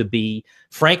have to be,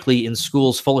 frankly, in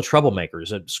schools full of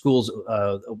troublemakers, at schools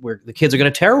where the kids are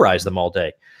going to terrorize them all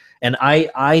day. And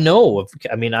I know of,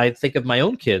 I mean, I think of my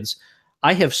own kids.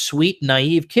 I have sweet,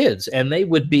 naive kids, and they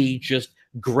would be just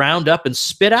ground up and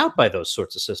spit out by those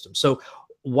sorts of systems. So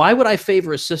why would I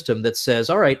favor a system that says,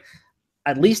 all right,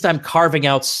 at least I'm carving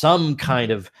out some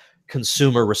kind of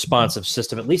consumer responsive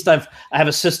system. At least I have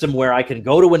a system where I can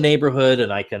go to a neighborhood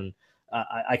and I can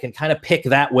kind of pick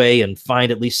that way and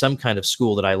find at least some kind of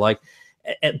school that I like.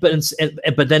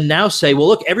 But then now say, well,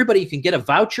 look, everybody can get a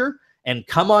voucher and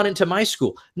come on into my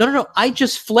school. No. I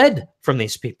just fled from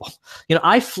these people. You know,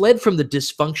 I fled from the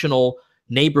dysfunctional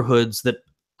neighborhoods that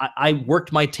I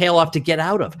worked my tail off to get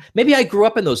out of. Maybe I grew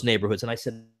up in those neighborhoods and I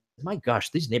said, my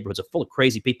gosh, these neighborhoods are full of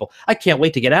crazy people. I can't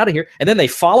wait to get out of here. And then they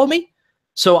follow me.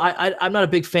 So I'm not a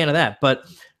big fan of that. But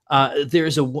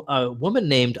there's a woman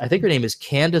named, I think her name is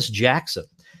Candace Jackson.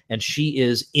 And she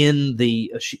is in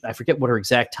the, I forget what her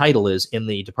exact title is in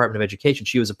the Department of Education.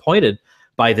 She was appointed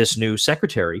by this new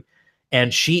secretary.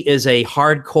 And she is a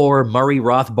hardcore Murray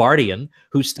Rothbardian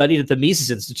who studied at the Mises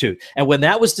Institute. And when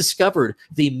that was discovered,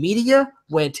 the media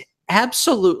went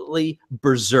absolutely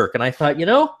berserk. And I thought, you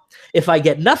know, if I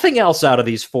get nothing else out of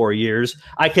these 4 years,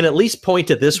 I can at least point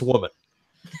to this woman.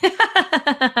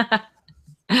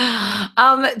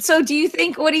 So what do you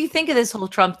think of this whole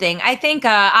Trump thing? I think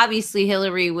obviously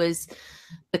Hillary was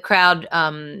the crowd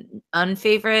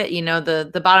unfavorite, you know,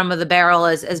 the bottom of the barrel,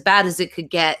 as bad as it could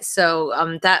get. So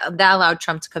that allowed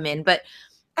Trump to come in. But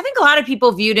I think a lot of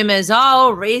people viewed him as,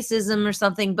 oh, racism or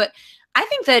something. But I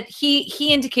think that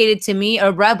he indicated to me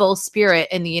a rebel spirit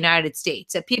in the United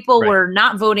States, that people were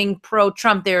not voting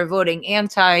pro-Trump. They were voting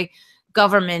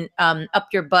anti-government, up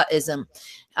your buttism.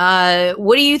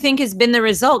 What do you think has been the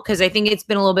result? Because I think it's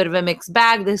been a little bit of a mixed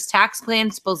bag. This tax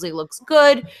plan supposedly looks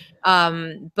good,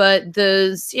 but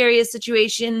the Syria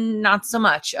situation, not so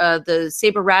much. The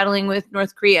saber rattling with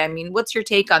North Korea. I mean, what's your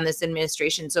take on this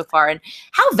administration so far? And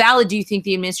how valid do you think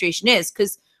the administration is?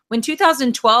 Because when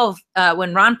 2012,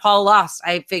 when Ron Paul lost,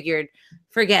 I figured,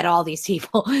 forget all these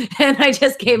people. And I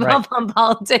just gave up on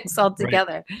politics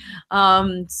altogether.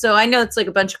 So I know it's like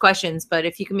a bunch of questions, but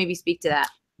if you can maybe speak to that.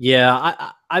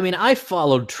 Yeah, I mean, I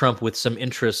followed Trump with some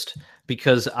interest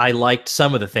because I liked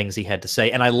some of the things he had to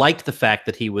say. And I liked the fact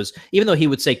that he was, even though he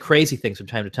would say crazy things from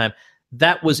time to time,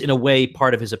 that was in a way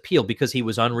part of his appeal because he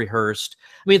was unrehearsed.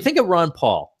 I mean, think of Ron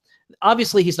Paul.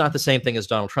 Obviously, he's not the same thing as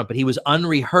Donald Trump, but he was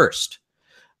unrehearsed.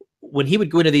 When he would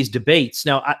go into these debates,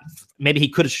 now maybe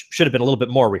he should have been a little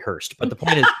bit more rehearsed. But the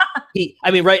point is,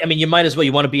 you might as well.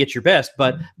 You want to be at your best,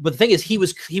 but the thing is, he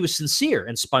was sincere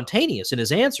and spontaneous in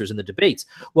his answers in the debates.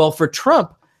 Well, for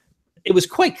Trump, it was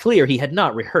quite clear he had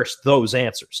not rehearsed those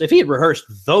answers. If he had rehearsed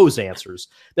those answers,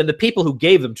 then the people who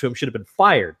gave them to him should have been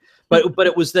fired. But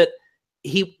it was that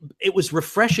it was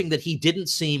refreshing that he didn't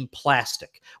seem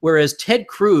plastic, whereas Ted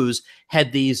Cruz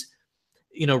had these.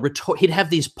 He'd have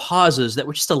these pauses that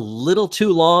were just a little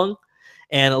too long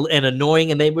and annoying,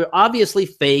 and they were obviously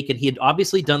fake, and he had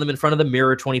obviously done them in front of the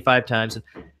mirror 25 times. And,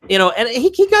 and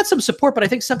he got some support, but I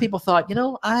think some people thought,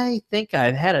 I think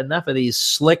I've had enough of these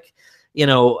slick,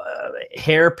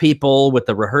 hair people with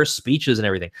the rehearsed speeches and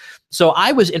everything. So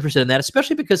I was interested in that,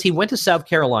 especially because he went to South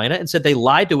Carolina and said they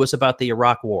lied to us about the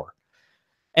Iraq War.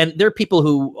 And there are people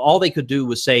who all they could do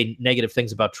was say negative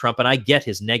things about Trump, and I get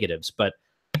his negatives, but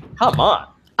come on.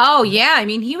 Oh, yeah. I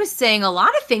mean, he was saying a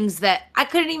lot of things that I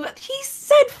couldn't even. He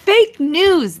said fake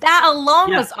news. That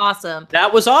alone was awesome.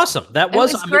 That was awesome. That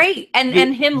was great. And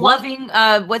him loving,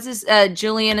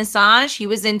 Julian Assange. He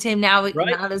was into him now.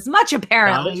 Right. Not as much,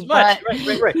 apparently. Not as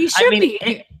much. Right. He should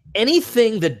be.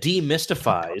 Anything that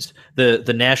demystifies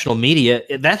the national media,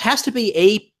 that has to be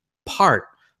a part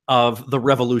of the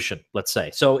revolution, let's say.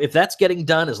 So if that's getting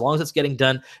done, as long as it's getting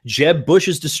done, Jeb Bush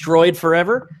is destroyed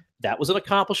forever. That was an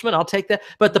accomplishment. I'll take that.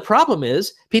 But the problem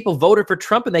is people voted for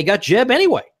Trump and they got Jeb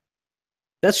anyway.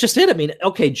 That's just it. I mean,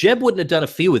 okay, Jeb wouldn't have done a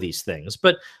few of these things,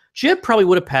 but Jeb probably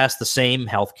would have passed the same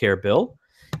health care bill.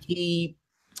 He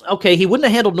wouldn't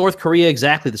have handled North Korea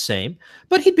exactly the same,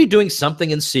 but he'd be doing something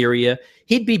in Syria.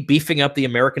 He'd be beefing up the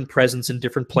American presence in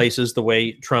different places the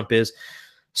way Trump is.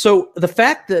 So the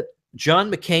fact that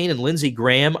John McCain and Lindsey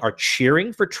Graham are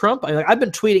cheering for Trump. I've been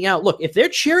tweeting out, look, if they're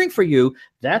cheering for you,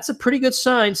 that's a pretty good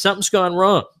sign something's gone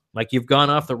wrong, like you've gone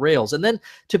off the rails. And then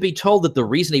to be told that the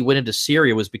reason he went into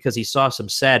Syria was because he saw some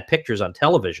sad pictures on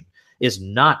television is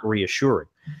not reassuring.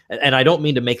 And I don't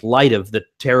mean to make light of the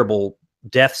terrible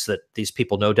deaths that these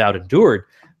people no doubt endured,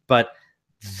 but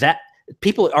that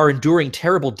people are enduring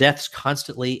terrible deaths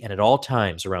constantly and at all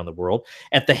times around the world.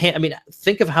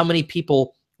 Think of how many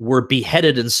people were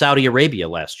beheaded in Saudi Arabia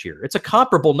last year. It's a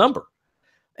comparable number.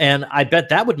 And I bet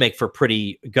that would make for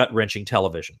pretty gut-wrenching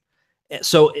television.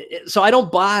 So I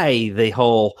don't buy the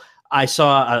whole, I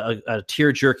saw a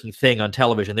tear-jerking thing on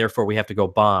television, therefore we have to go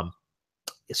bomb.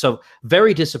 So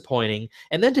very disappointing.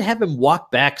 And then to have him walk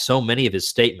back so many of his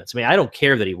statements. I mean, I don't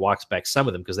care that he walks back some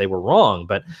of them because they were wrong,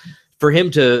 but for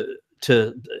him to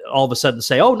all of a sudden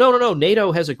say, oh, no,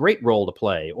 NATO has a great role to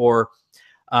play, or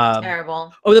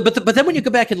terrible. Oh, but then when you go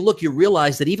back and look, you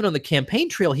realize that even on the campaign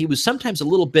trail, he was sometimes a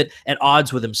little bit at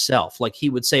odds with himself. Like he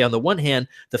would say, on the one hand,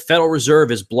 the Federal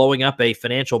Reserve is blowing up a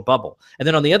financial bubble. And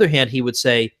then on the other hand, he would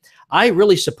say, I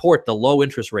really support the low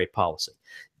interest rate policy.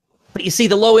 But you see,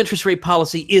 the low interest rate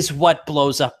policy is what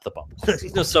blows up the bubble.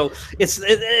 So it's,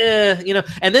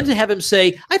 and then to have him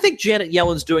say, I think Janet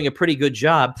Yellen's doing a pretty good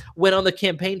job, when on the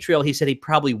campaign trail, he said he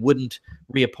probably wouldn't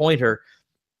reappoint her.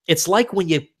 It's like when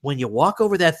you walk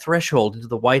over that threshold into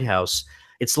the White House,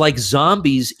 it's like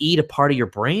zombies eat a part of your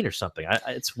brain or something.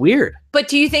 It's weird. But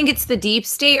do you think it's the deep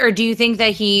state, or do you think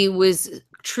that he was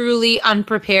truly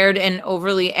unprepared and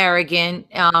overly arrogant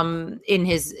in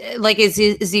his, like, is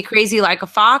he crazy like a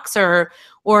fox, or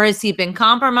has he been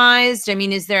compromised? I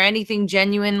mean, is there anything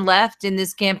genuine left in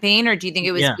this campaign, or do you think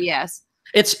it was BS?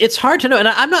 It's hard to know. And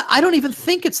I don't even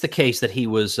think it's the case that he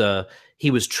was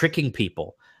tricking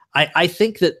people. I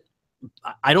think that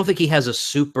I don't think he has a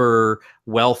super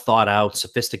well thought out,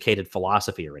 sophisticated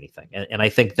philosophy or anything. And I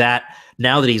think that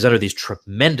now that he's under these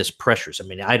tremendous pressures, I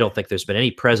mean, I don't think there's been any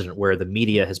president where the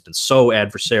media has been so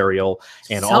adversarial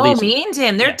and all these mean to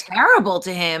him. They're terrible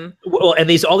to him. Well, and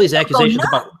all these accusations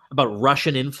about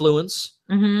Russian influence,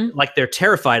 like they're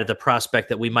terrified at the prospect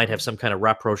that we might have some kind of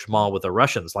rapprochement with the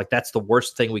Russians. Like that's the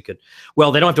worst thing we could.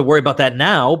 Well, they don't have to worry about that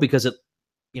now because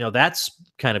that's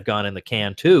kind of gone in the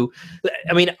can too.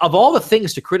 I mean, of all the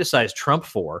things to criticize Trump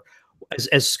for,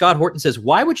 as Scott Horton says,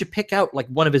 why would you pick out like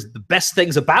one of the best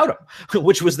things about him,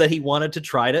 which was that he wanted to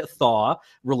try to thaw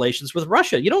relations with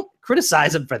Russia? You don't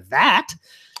criticize him for that.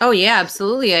 Oh yeah,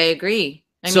 absolutely. I agree.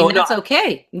 I mean, that's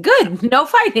okay. Good. No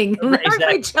fighting.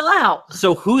 Everybody chill out.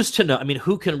 So who's to know? I mean,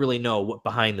 who can really know what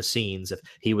behind the scenes, if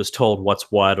he was told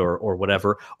what's what or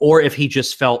whatever, or if he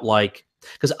just felt like,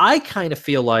 because I kind of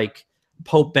feel like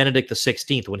Pope Benedict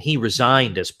XVI, when he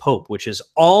resigned as Pope, which is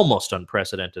almost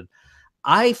unprecedented,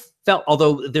 I felt,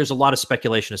 although there's a lot of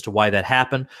speculation as to why that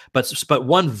happened, but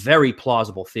one very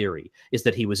plausible theory is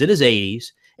that he was in his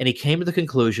 80s and he came to the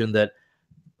conclusion that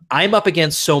I'm up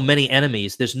against so many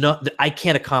enemies. I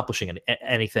can't accomplish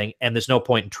anything, and there's no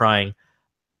point in trying.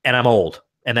 And I'm old,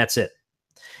 and that's it.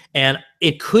 And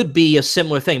it could be a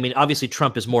similar thing. I mean, obviously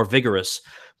Trump is more vigorous,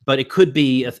 but it could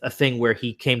be a thing where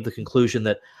he came to the conclusion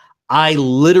that I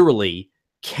literally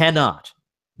cannot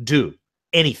do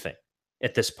anything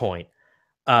at this point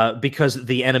because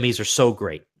the enemies are so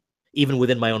great. Even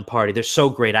within my own party, they're so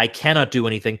great. I cannot do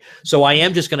anything. So I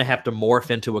am just going to have to morph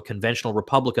into a conventional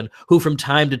Republican who from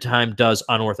time to time does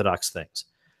unorthodox things.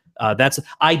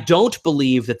 I don't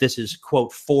believe that this is,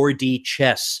 quote, 4D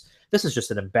chess. This is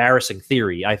just an embarrassing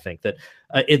theory, I think, that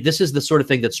this is the sort of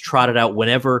thing that's trotted out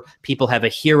whenever people have a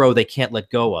hero they can't let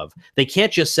go of. They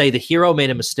can't just say the hero made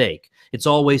a mistake. It's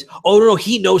always, oh, no,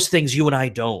 he knows things you and I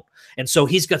don't. And so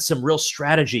he's got some real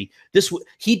strategy.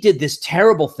 He did this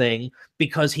terrible thing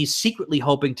because he's secretly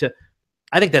hoping to.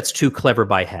 I think that's too clever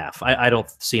by half. I don't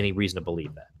see any reason to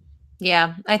believe that.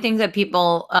 Yeah, I think that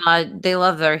people, they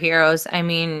love their heroes. I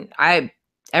mean,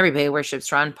 everybody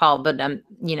worships Ron Paul, but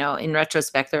you know, in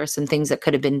retrospect, there are some things that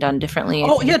could have been done differently.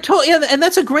 Oh yeah, totally. Yeah, and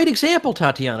that's a great example,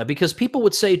 Tatiana, because people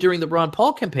would say during the Ron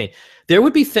Paul campaign, there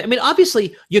would be. I mean,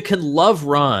 obviously, you can love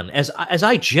Ron as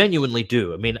I genuinely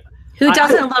do. I mean, who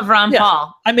doesn't love Ron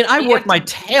Paul? I mean, I worked my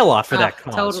tail off for that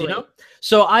cause. Totally. You know?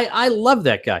 So I love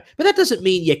that guy, but that doesn't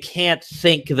mean you can't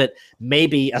think that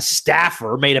maybe a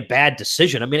staffer made a bad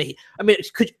decision. I mean,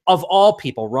 of all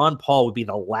people, Ron Paul would be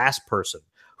the last person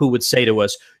who would say to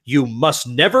us, "You must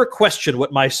never question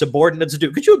what my subordinates do."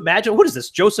 Could you imagine? What is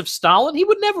this, Joseph Stalin? He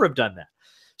would never have done that.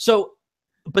 So,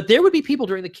 but there would be people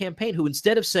during the campaign who,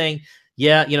 instead of saying,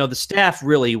 "Yeah, you know, the staff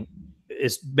really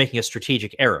is making a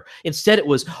strategic error," instead it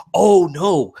was, "Oh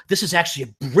no, this is actually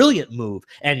a brilliant move,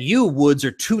 and you, Woods,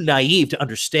 are too naive to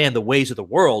understand the ways of the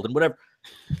world," and whatever.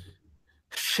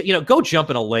 You know, go jump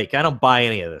in a lake. I don't buy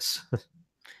any of this.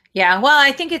 Yeah, well,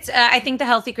 I think I think the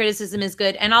healthy criticism is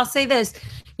good, and I'll say this.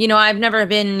 You know, I've never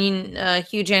been a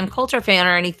huge Ann Coulter fan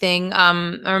or anything.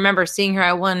 I remember seeing her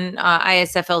at one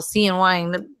ISFL CNY,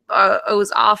 and it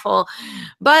was awful.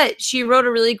 But she wrote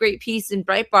a really great piece in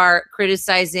Breitbart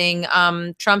criticizing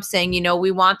Trump, saying, you know, we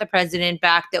want the president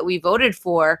back that we voted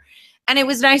for. And it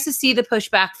was nice to see the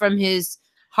pushback from his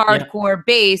hardcore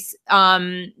base,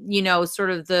 you know, sort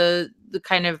of the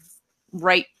kind of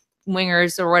right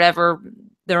wingers or whatever,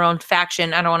 their own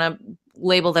faction. I don't want to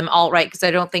label them alt-right because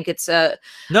I don't think it's a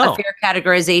fair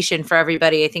categorization for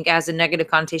everybody. I think it has a negative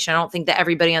connotation. I don't think that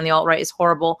everybody on the alt-right is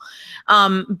horrible.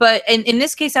 But in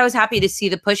this case, I was happy to see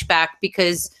the pushback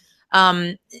because,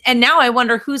 and now I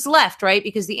wonder who's left, right?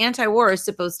 Because the anti-war is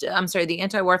the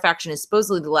anti-war faction is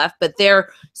supposedly the left, but they're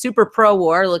super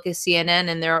pro-war. Look at CNN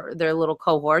and their little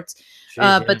cohorts.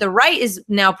 But the right is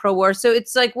now pro-war. So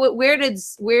it's like, where did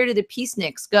the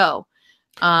peaceniks go?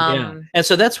 And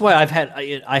so that's why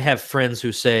I have friends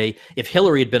who say if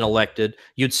Hillary had been elected,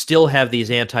 you'd still have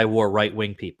these anti-war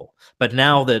right-wing people. But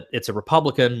now that it's a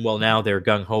Republican, well, now they're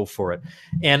gung-ho for it.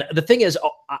 And the thing is,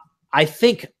 I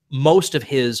think most of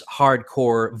his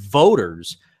hardcore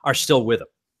voters are still with him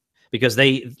because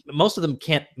most of them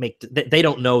they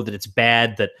don't know that it's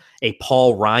bad that a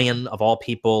Paul Ryan, of all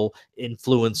people,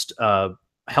 influenced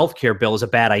healthcare bill is a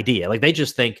bad idea. Like, they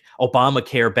just think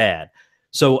Obamacare bad.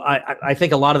 So I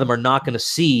think a lot of them are not going to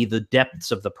see the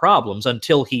depths of the problems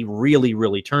until he really,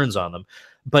 really turns on them.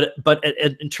 But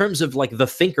in terms of like the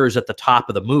thinkers at the top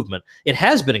of the movement, it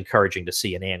has been encouraging to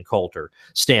see an Ann Coulter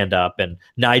stand up and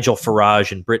Nigel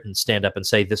Farage in Britain stand up and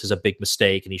say this is a big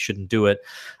mistake and he shouldn't do it.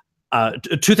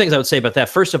 Two things I would say about that.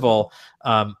 First of all,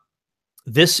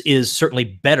 this is certainly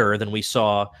better than we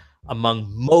saw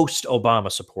among most Obama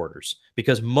supporters,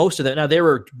 because most of them, now there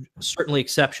were certainly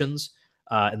exceptions,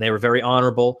 and they were very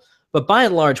honorable. But by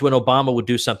and large, when Obama would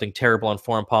do something terrible on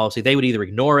foreign policy, they would either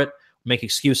ignore it, make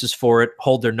excuses for it,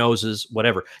 hold their noses,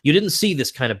 whatever. You didn't see this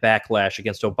kind of backlash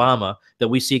against Obama that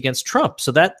we see against Trump.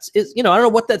 So that is, I don't know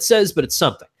what that says, but it's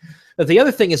something. But the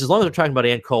other thing is, as long as we're talking about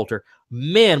Ann Coulter,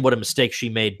 man, what a mistake she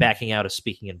made backing out of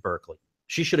speaking in Berkeley.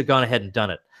 She should have gone ahead and done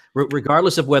it.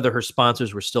 Regardless of whether her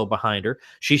sponsors were still behind her,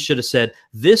 she should have said,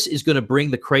 this is going to bring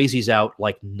the crazies out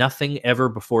like nothing ever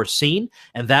before seen,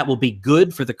 and that will be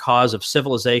good for the cause of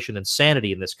civilization and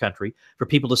sanity in this country, for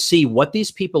people to see what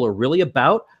these people are really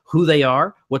about, who they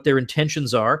are, what their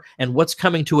intentions are, and what's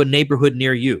coming to a neighborhood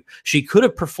near you. She could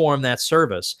have performed that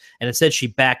service, and instead she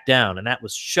backed down, and that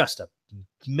was just a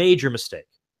major mistake.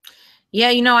 Yeah,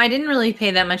 I didn't really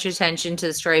pay that much attention to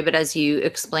the story, but as you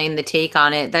explained the take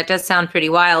on it, that does sound pretty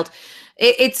wild.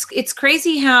 It's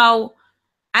crazy how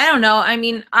I don't know. I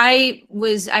mean, I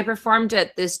performed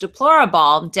at this Deplora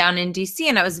ball down in DC,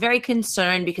 and I was very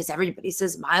concerned because everybody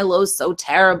says Milo's so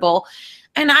terrible.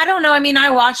 And I don't know. I mean, I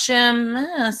watch him.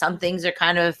 Some things are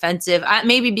kind of offensive.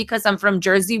 Maybe because I'm from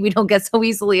Jersey, we don't get so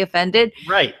easily offended.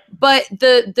 Right. But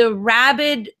the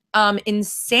rabid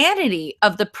insanity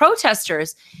of the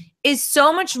protesters is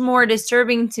so much more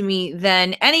disturbing to me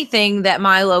than anything that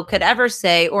Milo could ever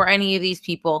say, or any of these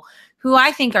people who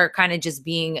I think are kind of just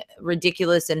being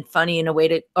ridiculous and funny in a way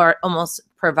to, or almost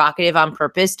provocative on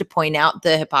purpose to point out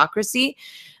the hypocrisy.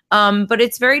 But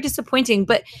it's very disappointing.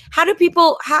 But how do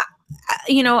people, I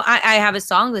have a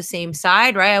song, The Same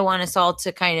Side, right? I want us all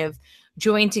to kind of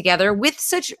join together with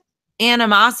such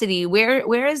animosity.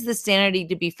 Where is the sanity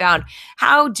to be found?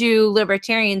 How do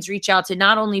libertarians reach out to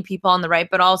not only people on the right,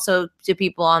 but also to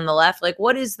people on the left? Like,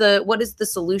 what is the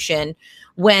solution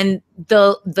when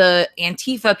the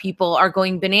Antifa people are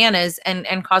going bananas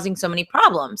and causing so many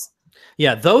problems?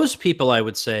 Yeah, those people, I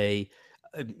would say,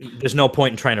 there's no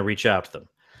point in trying to reach out to them.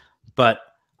 But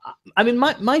I mean,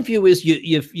 my view is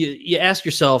you ask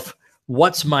yourself,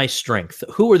 what's my strength?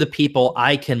 Who are the people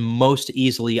I can most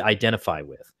easily identify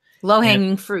with?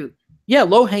 Low-hanging fruit. Yeah,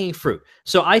 low-hanging fruit.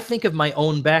 So I think of my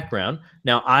own background.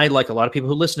 Now, I, like a lot of people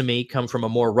who listen to me, come from a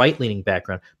more right-leaning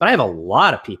background. But I have a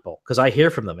lot of people, because I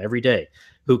hear from them every day,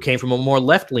 who came from a more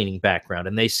left-leaning background.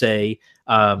 And they say,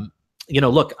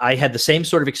 look, I had the same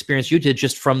sort of experience you did,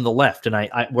 just from the left. And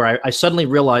I suddenly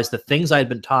realized the things I had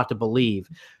been taught to believe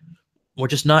were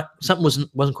just not, something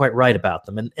wasn't quite right about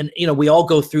them. And we all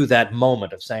go through that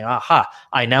moment of saying, aha,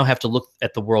 I now have to look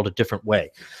at the world a different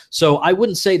way. So I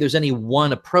wouldn't say there's any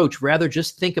one approach. Rather,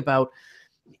 just think about,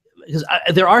 because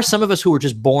there are some of us who were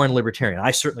just born libertarian.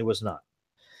 I certainly was not.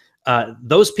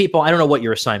 Those people, I don't know what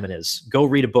your assignment is. Go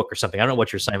read a book or something. I don't know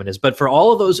what your assignment is. But for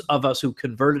all of those of us who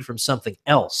converted from something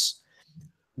else,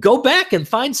 go back and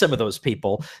find some of those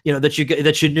people,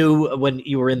 that you knew when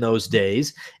you were in those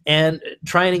days, and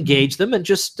try and engage them, and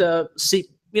just see,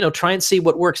 try and see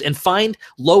what works, and find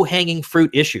low-hanging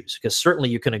fruit issues. Because certainly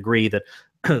you can agree that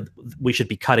we should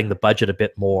be cutting the budget a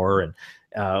bit more,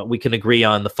 and we can agree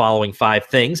on the following 5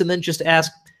 things, and then just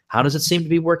ask, how does it seem to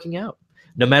be working out?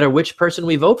 No matter which person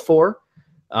we vote for,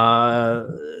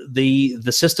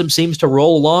 the system seems to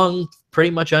roll along pretty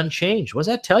much unchanged. What does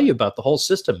that tell you about the whole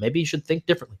system? Maybe you should think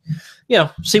differently.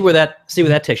 See where that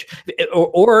takes you.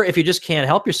 Or if you just can't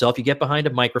help yourself, you get behind a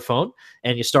microphone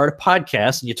and you start a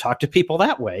podcast and you talk to people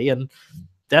that way. And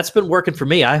that's been working for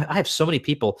me. I have so many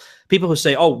people who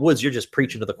say, "Oh, Woods, you're just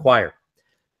preaching to the choir."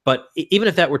 But even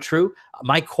if that were true,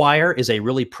 my choir is a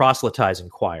really proselytizing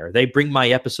choir. They bring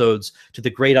my episodes to the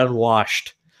great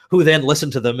unwashed, who then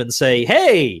listen to them and say,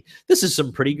 "Hey, this is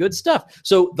some pretty good stuff."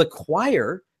 So the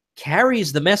choir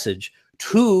carries the message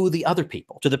to the other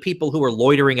people, to the people who are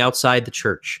loitering outside the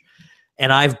church.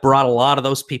 And I've brought a lot of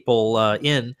those people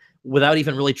in without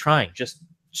even really trying, just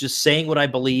saying what I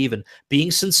believe and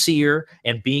being sincere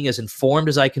and being as informed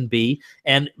as I can be.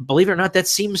 And believe it or not, that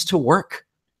seems to work.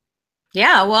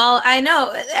 Yeah, well, I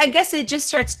know. I guess it just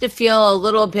starts to feel a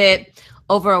little bit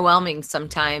overwhelming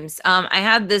sometimes. I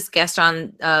had this guest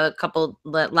on a couple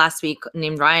last week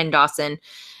named Ryan Dawson,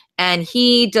 and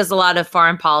he does a lot of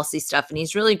foreign policy stuff, and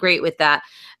he's really great with that.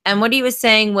 And what he was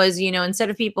saying was, instead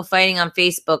of people fighting on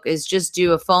Facebook, is just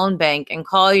do a phone bank and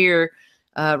call your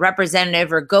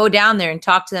representative, or go down there and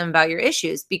talk to them about your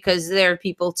issues, because there are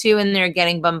people too, and they're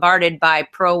getting bombarded by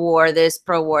pro-war this,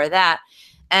 pro-war that.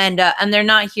 And they're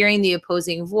not hearing the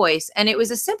opposing voice. And it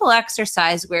was a simple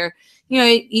exercise where,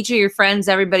 each of your friends,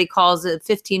 everybody calls it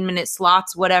 15-minute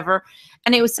slots, whatever.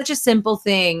 And it was such a simple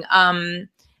thing.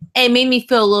 It made me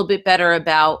feel a little bit better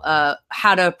about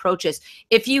how to approach this.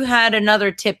 If you had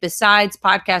another tip besides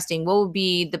podcasting, what would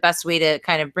be the best way to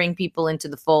kind of bring people into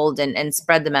the fold and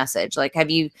spread the message? Like,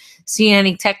 have you seen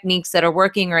any techniques that are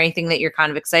working, or anything that you're kind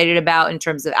of excited about in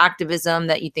terms of activism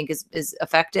that you think is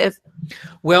effective?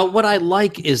 Well, what I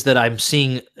like is that I'm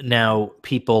seeing now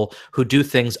people who do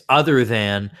things other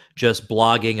than just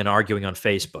blogging and arguing on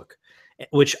Facebook,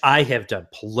 which I have done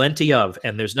plenty of,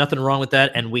 and there's nothing wrong with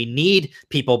that. And we need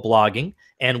people blogging,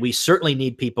 and we certainly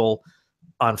need people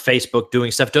on Facebook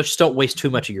doing stuff. Just don't waste too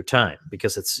much of your time,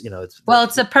 because it's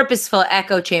it's a purposeful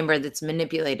echo chamber that's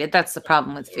manipulated. That's the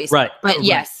problem with Facebook. Right. But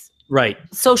yes. Right.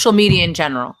 Social media in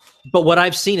general. But what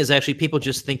I've seen is actually people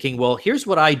just thinking, well, here's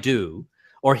what I do,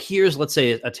 or here's, let's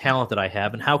say, a talent that I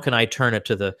have, and how can I turn it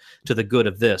to the good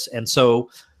of this? And so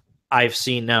I've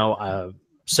seen now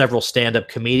several stand-up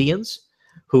comedians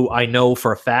who I know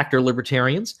for a fact are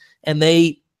libertarians, and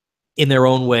they, in their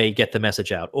own way, get the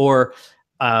message out. Or,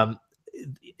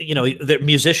 the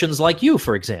musicians like you,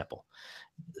 for example.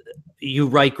 You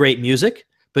write great music,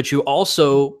 but you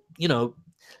also,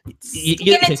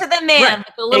 get it to the man, right,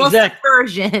 like a little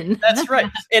subversion. That's right.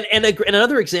 And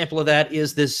another example of that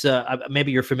is this.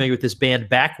 Maybe you're familiar with this band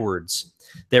Backwards.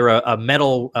 They're a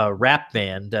metal rap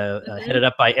band headed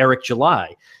up by Eric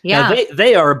July. Yeah, now,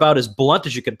 they are about as blunt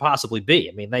as you can possibly be.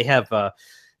 I mean, they have a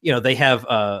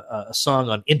song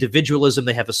on individualism.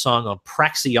 They have a song on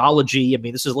praxeology. I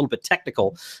mean, this is a little bit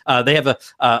technical. They have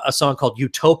a song called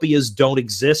 "Utopias Don't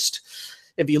Exist."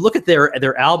 If you look at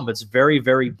their album, it's very,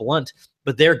 very blunt.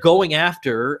 But they're going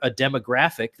after a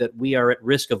demographic that we are at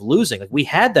risk of losing. Like, we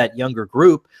had that younger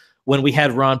group when we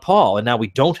had Ron Paul, and now we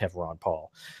don't have Ron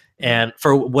Paul. And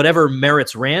for whatever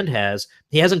merits Rand has,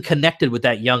 he hasn't connected with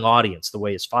that young audience the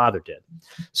way his father did.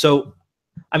 So,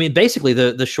 I mean, basically,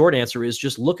 the short answer is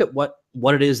just look at what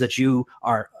it is that you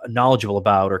are knowledgeable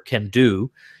about or can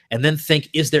do, and then think,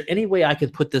 is there any way I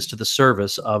can put this to the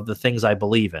service of the things I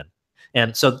believe in?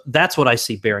 And so that's what I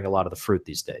see bearing a lot of the fruit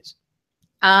these days.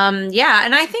 Yeah,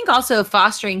 and I think also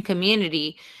fostering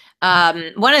community.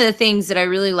 One of the things that I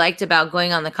really liked about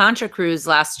going on the Contra cruise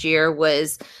last year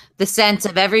was the sense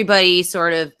of everybody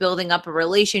sort of building up a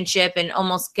relationship and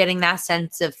almost getting that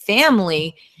sense of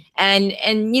family. And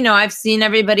I've seen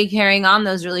everybody carrying on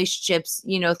those relationships,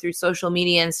 through social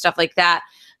media and stuff like that.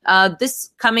 This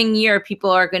coming year,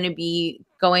 people are going to be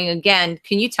going again.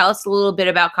 Can you tell us a little bit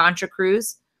about Contra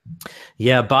cruise?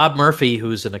 Yeah, Bob Murphy,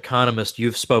 who's an economist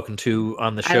you've spoken to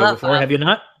on the show before, have you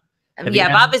not?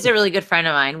 Yeah, Bob is a really good friend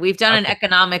of mine. We've done an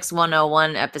Economics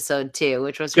 101 episode too,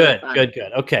 which was really fun. Good.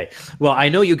 Okay. Well, I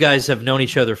know you guys have known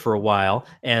each other for a while,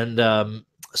 and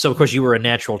so of course you were a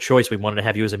natural choice. We wanted to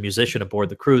have you as a musician aboard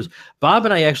the cruise. Bob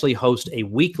and I actually host a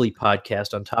weekly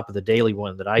podcast on top of the daily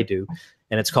one that I do,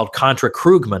 and it's called Contra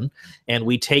Krugman, and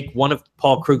we take one of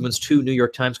Paul Krugman's 2 New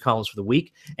York Times columns for the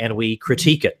week, and we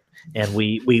critique it. And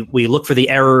we look for the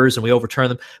errors and we overturn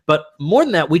them. But more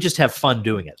than that, we just have fun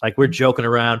doing it. Like, we're joking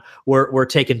around, we're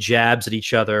taking jabs at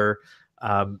each other,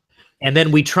 and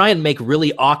then we try and make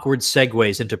really awkward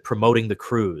segues into promoting the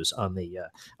cruise on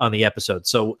the episode.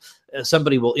 So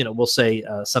somebody will say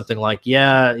something like,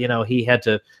 "Yeah, he had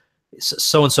to."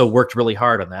 So and so worked really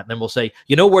hard on that, and then we'll say,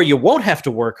 where you won't have to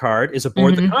work hard is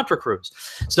aboard the Contra cruise.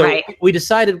 So we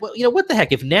decided, well, what the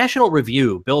heck? If National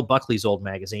Review, Bill Buckley's old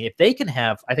magazine, if they can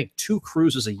have, I think, 2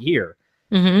 cruises a year,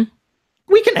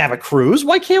 we can have a cruise.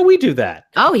 Why can't we do that?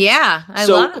 Oh yeah, I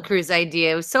love the cruise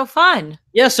idea. It was so fun.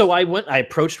 Yeah, so I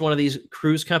approached one of these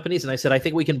cruise companies and I said, I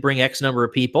think we can bring X number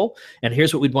of people, and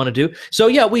here's what we'd want to do. So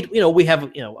yeah, we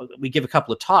give a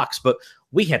couple of talks, but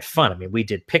we had fun. I mean, we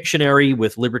did Pictionary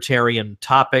with libertarian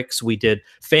topics. We did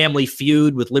Family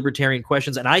Feud with libertarian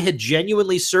questions, and I had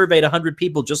genuinely surveyed 100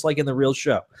 people, just like in the real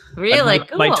show. Really?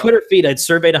 Cool. My Twitter feed, I'd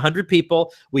surveyed 100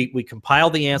 people. We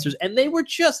compiled the answers, and it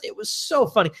was so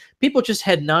funny. People just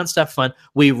had nonstop fun.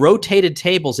 We rotated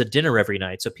tables at dinner every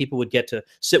night, so people would get to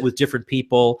sit with different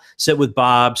people, sit with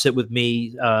Bob, sit with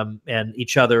me, and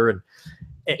each other, and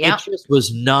it just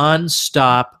was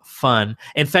nonstop fun.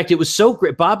 In fact, it was so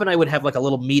great. Bob and I would have like a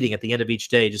little meeting at the end of each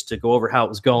day just to go over how it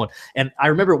was going. And I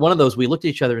remember one of those, we looked at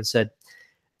each other and said,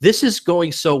 this is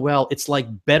going so well. It's like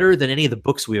better than any of the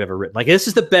books we've ever written. Like, this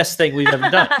is the best thing we've ever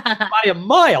done. By a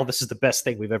mile, this is the best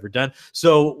thing we've ever done.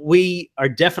 So we are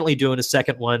definitely doing a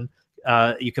second one.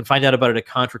 You can find out about it at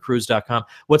contracruise.com.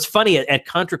 What's funny, at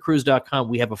contracruise.com,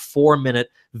 we have a 4-minute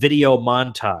video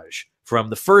montage from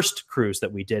the first cruise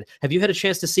that we did. Have you had a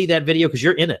chance to see that video? Because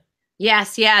you're in it.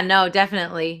 Yes. Yeah, no,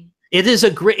 definitely. It is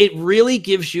it really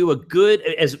gives you a good,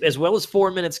 as well as 4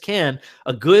 minutes can,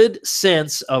 a good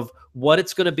sense of what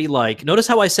it's going to be like. Notice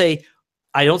how I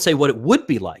don't say what it would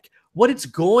be like, what it's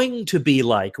going to be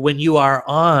like when you are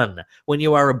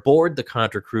aboard the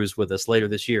Contra cruise with us later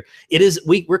this year.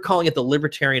 We're calling it the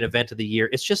Libertarian Event of the Year.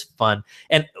 It's just fun.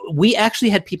 And we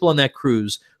actually had people on that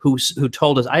cruise who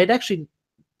told us, I had actually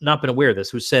not been aware of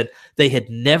this, who said they had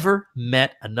never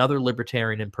met another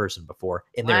libertarian in person before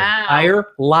in their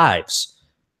entire lives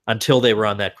until they were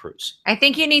on that cruise. I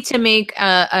think you need to make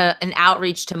an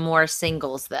outreach to more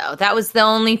singles, though. That was the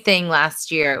only thing last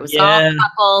year. It was all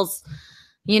couples,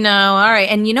 all right.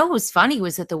 And what was funny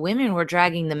was that the women were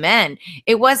dragging the men.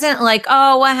 It wasn't like,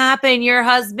 oh, what happened? Your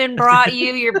husband brought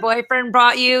you, your boyfriend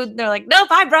brought you. They're like, nope,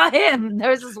 I brought him. There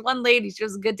was this one lady. She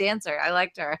was a good dancer. I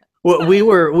liked her. Well, we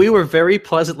were very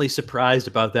pleasantly surprised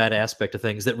about that aspect of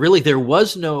things, that really there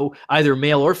was no either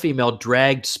male or female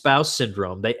dragged spouse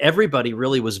syndrome. Everybody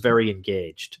really was very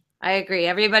engaged. I agree.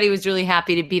 Everybody was really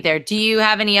happy to be there. Do you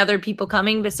have any other people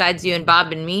coming besides you and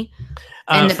Bob and me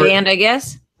and the band, I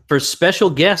guess? For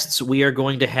special guests, we are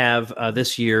going to have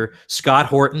this year Scott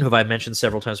Horton, who I mentioned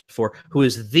several times before, who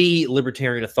is the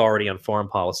libertarian authority on foreign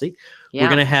policy. We're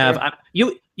going to have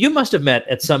sure. You must have met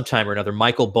at some time or another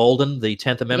Michael Bolden, the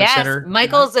 10th Amendment Center.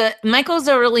 Michael's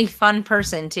a really fun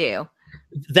person too.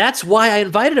 That's why I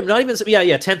invited him. Not even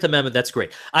 10th Amendment. That's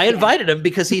great. I invited him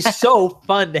because he's so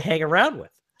fun to hang around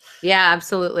with. Yeah,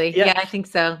 absolutely. Yeah, I think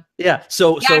so. Yeah.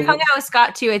 So I hung out with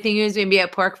Scott too. I think he was going to be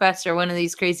at Porkfest or one of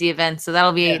these crazy events. So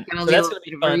that'll be that's going to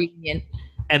be fun. Reunion.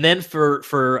 And then for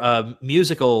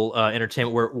musical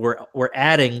entertainment, we're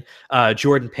adding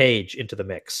Jordan Page into the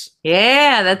mix.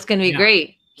 Yeah, that's going to be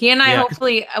great. He and I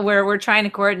hopefully we're trying to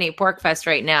coordinate Porkfest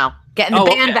right now, getting the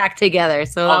band back together.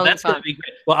 So that's going to be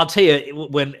great. Well, I'll tell you,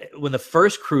 when the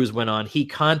first cruise went on, he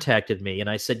contacted me and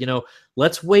I said,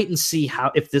 let's wait and see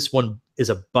if this one is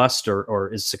a bust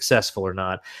or is successful or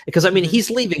not. Because I mean, he's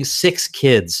leaving 6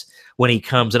 kids when he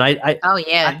comes, and I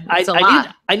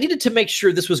needed to make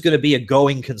sure this was going to be a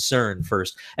going concern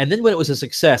first, and then when it was a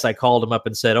success, I called him up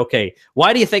and said, "Okay,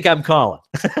 why do you think I'm calling?"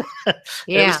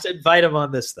 Just to invite him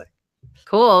on this thing.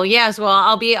 Cool. Yes. Well,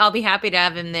 I'll be happy to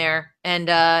have him there, and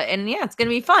it's going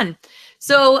to be fun.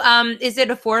 So, is it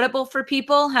affordable for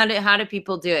people? How do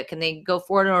people do it? Can they go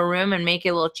forward to a room and make it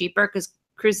a little cheaper? Because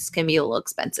cruises can be a little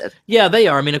expensive. Yeah, they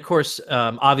are. I mean, of course,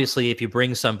 obviously, if you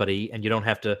bring somebody and you don't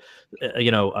have to,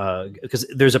 because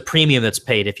there's a premium that's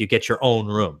paid if you get your own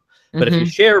room. But if you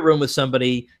share a room with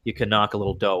somebody, you can knock a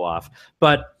little dough off.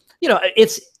 But,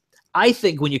 I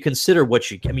think when you consider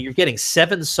you're getting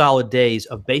 7 solid days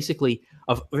of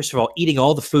first of all, eating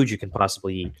all the food you can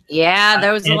possibly eat. Yeah,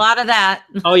 there was a lot of that.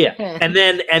 Oh, yeah. And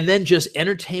then just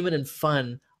entertainment and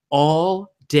fun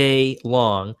all day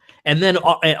long. And then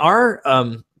our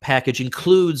package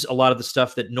includes a lot of the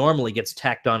stuff that normally gets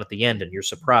tacked on at the end, and you're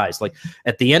surprised. Like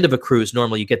at the end of a cruise,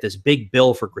 normally you get this big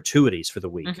bill for gratuities for the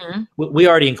week. We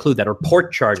already include that, or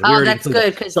port charges. Oh, that's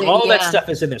good. So all that stuff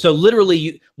is in there. So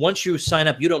literally, once you sign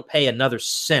up, you don't pay another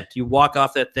cent. You walk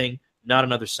off that thing, not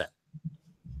another cent.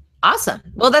 Awesome.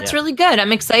 Well, that's really good.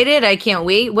 I'm excited. I can't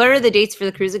wait. What are the dates for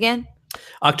the cruise again?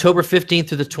 October 15th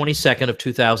through the 22nd of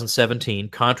 2017.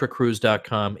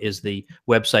 ContraCruise.com is the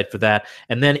website for that.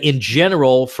 And then in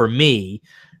general, for me,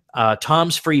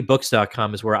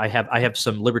 Tom'sFreeBooks.com is where I have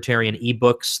some libertarian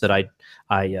ebooks that I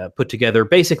put together,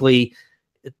 basically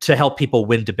to help people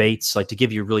win debates, like to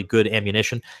give you really good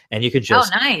ammunition. And you can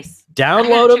just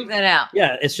download them. Check that out.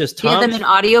 Yeah, it's just Do you have them in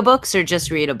audiobooks or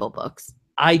just readable books?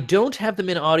 I don't have them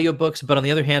in audiobooks, but on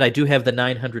the other hand, I do have the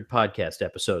 900 podcast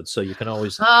episodes, so you can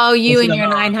always. Oh, you and your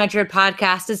 900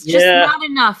 podcasts. It's just not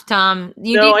enough, Tom.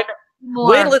 You need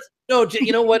more. Wait,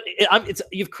 you know what?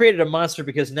 You've created a monster,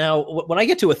 because now when I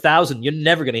get to 1,000, you're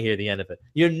never going to hear the end of it.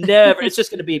 It's just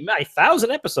going to be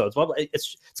 1,000 episodes. Well,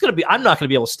 it's going to be. I'm not going to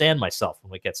be able to stand myself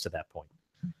when it gets to that point.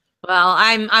 Well,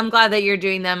 I'm glad that you're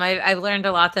doing them. I've learned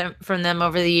a lot from them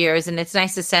over the years, and it's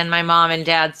nice to send my mom and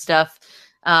dad stuff.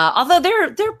 Although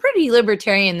they're pretty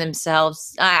libertarian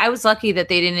themselves. I was lucky that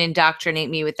they didn't indoctrinate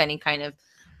me with any kind of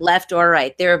left or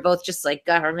right. They were both just like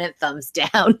government thumbs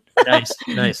down.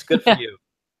 Nice. Good for you.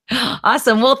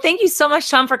 Awesome. Well, thank you so much,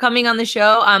 Tom, for coming on the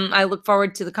show. I look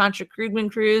forward to the Contra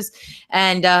Krugman cruise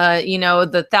and,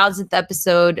 the 1,000th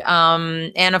episode.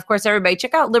 And of course, everybody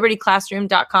check out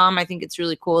libertyclassroom.com. I think it's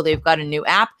really cool. They've got a new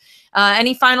app.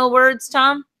 Any final words,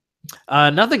 Tom?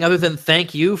 Nothing other than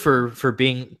thank you for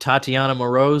being Tatiana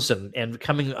Moroz and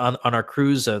coming on our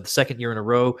cruise the 2nd year in a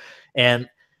row. And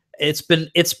it's been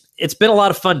a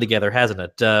lot of fun together, hasn't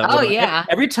it?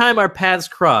 Every time our paths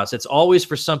cross, it's always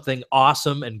for something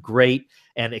awesome and great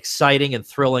and exciting and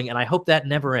thrilling. And I hope that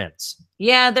never ends.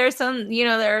 Yeah, there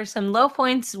are some low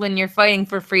points when you're fighting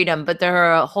for freedom, but there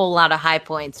are a whole lot of high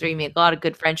points where you make a lot of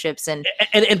good friendships and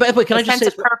but can I just say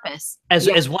purpose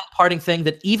as one parting thing,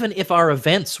 that even if our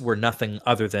events were nothing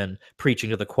other than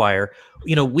preaching to the choir,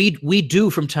 we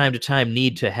do from time to time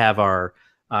need to have our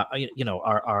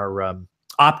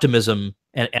optimism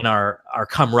and our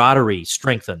camaraderie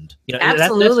strengthened.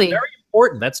 Absolutely, that's very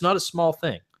important. That's not a small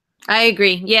thing. I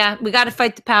agree. Yeah, we got to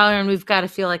fight the power, and we've got to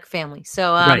feel like family.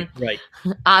 So, right.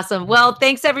 Awesome. Well,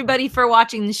 thanks everybody for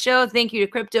watching the show. Thank you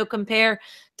to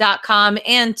CryptoCompare.com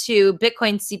and to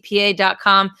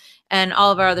BitcoinCPA.com and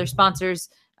all of our other sponsors.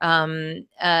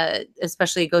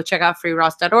 Especially go check out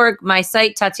freeross.org, my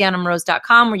site,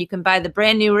 TatianaMoroz.com, where you can buy the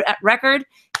brand new record,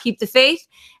 Keep the Faith,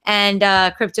 and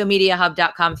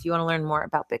CryptoMediaHub.com if you want to learn more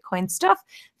about Bitcoin stuff.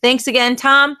 Thanks again,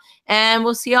 Tom, and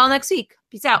we'll see you all next week.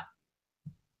 Peace out.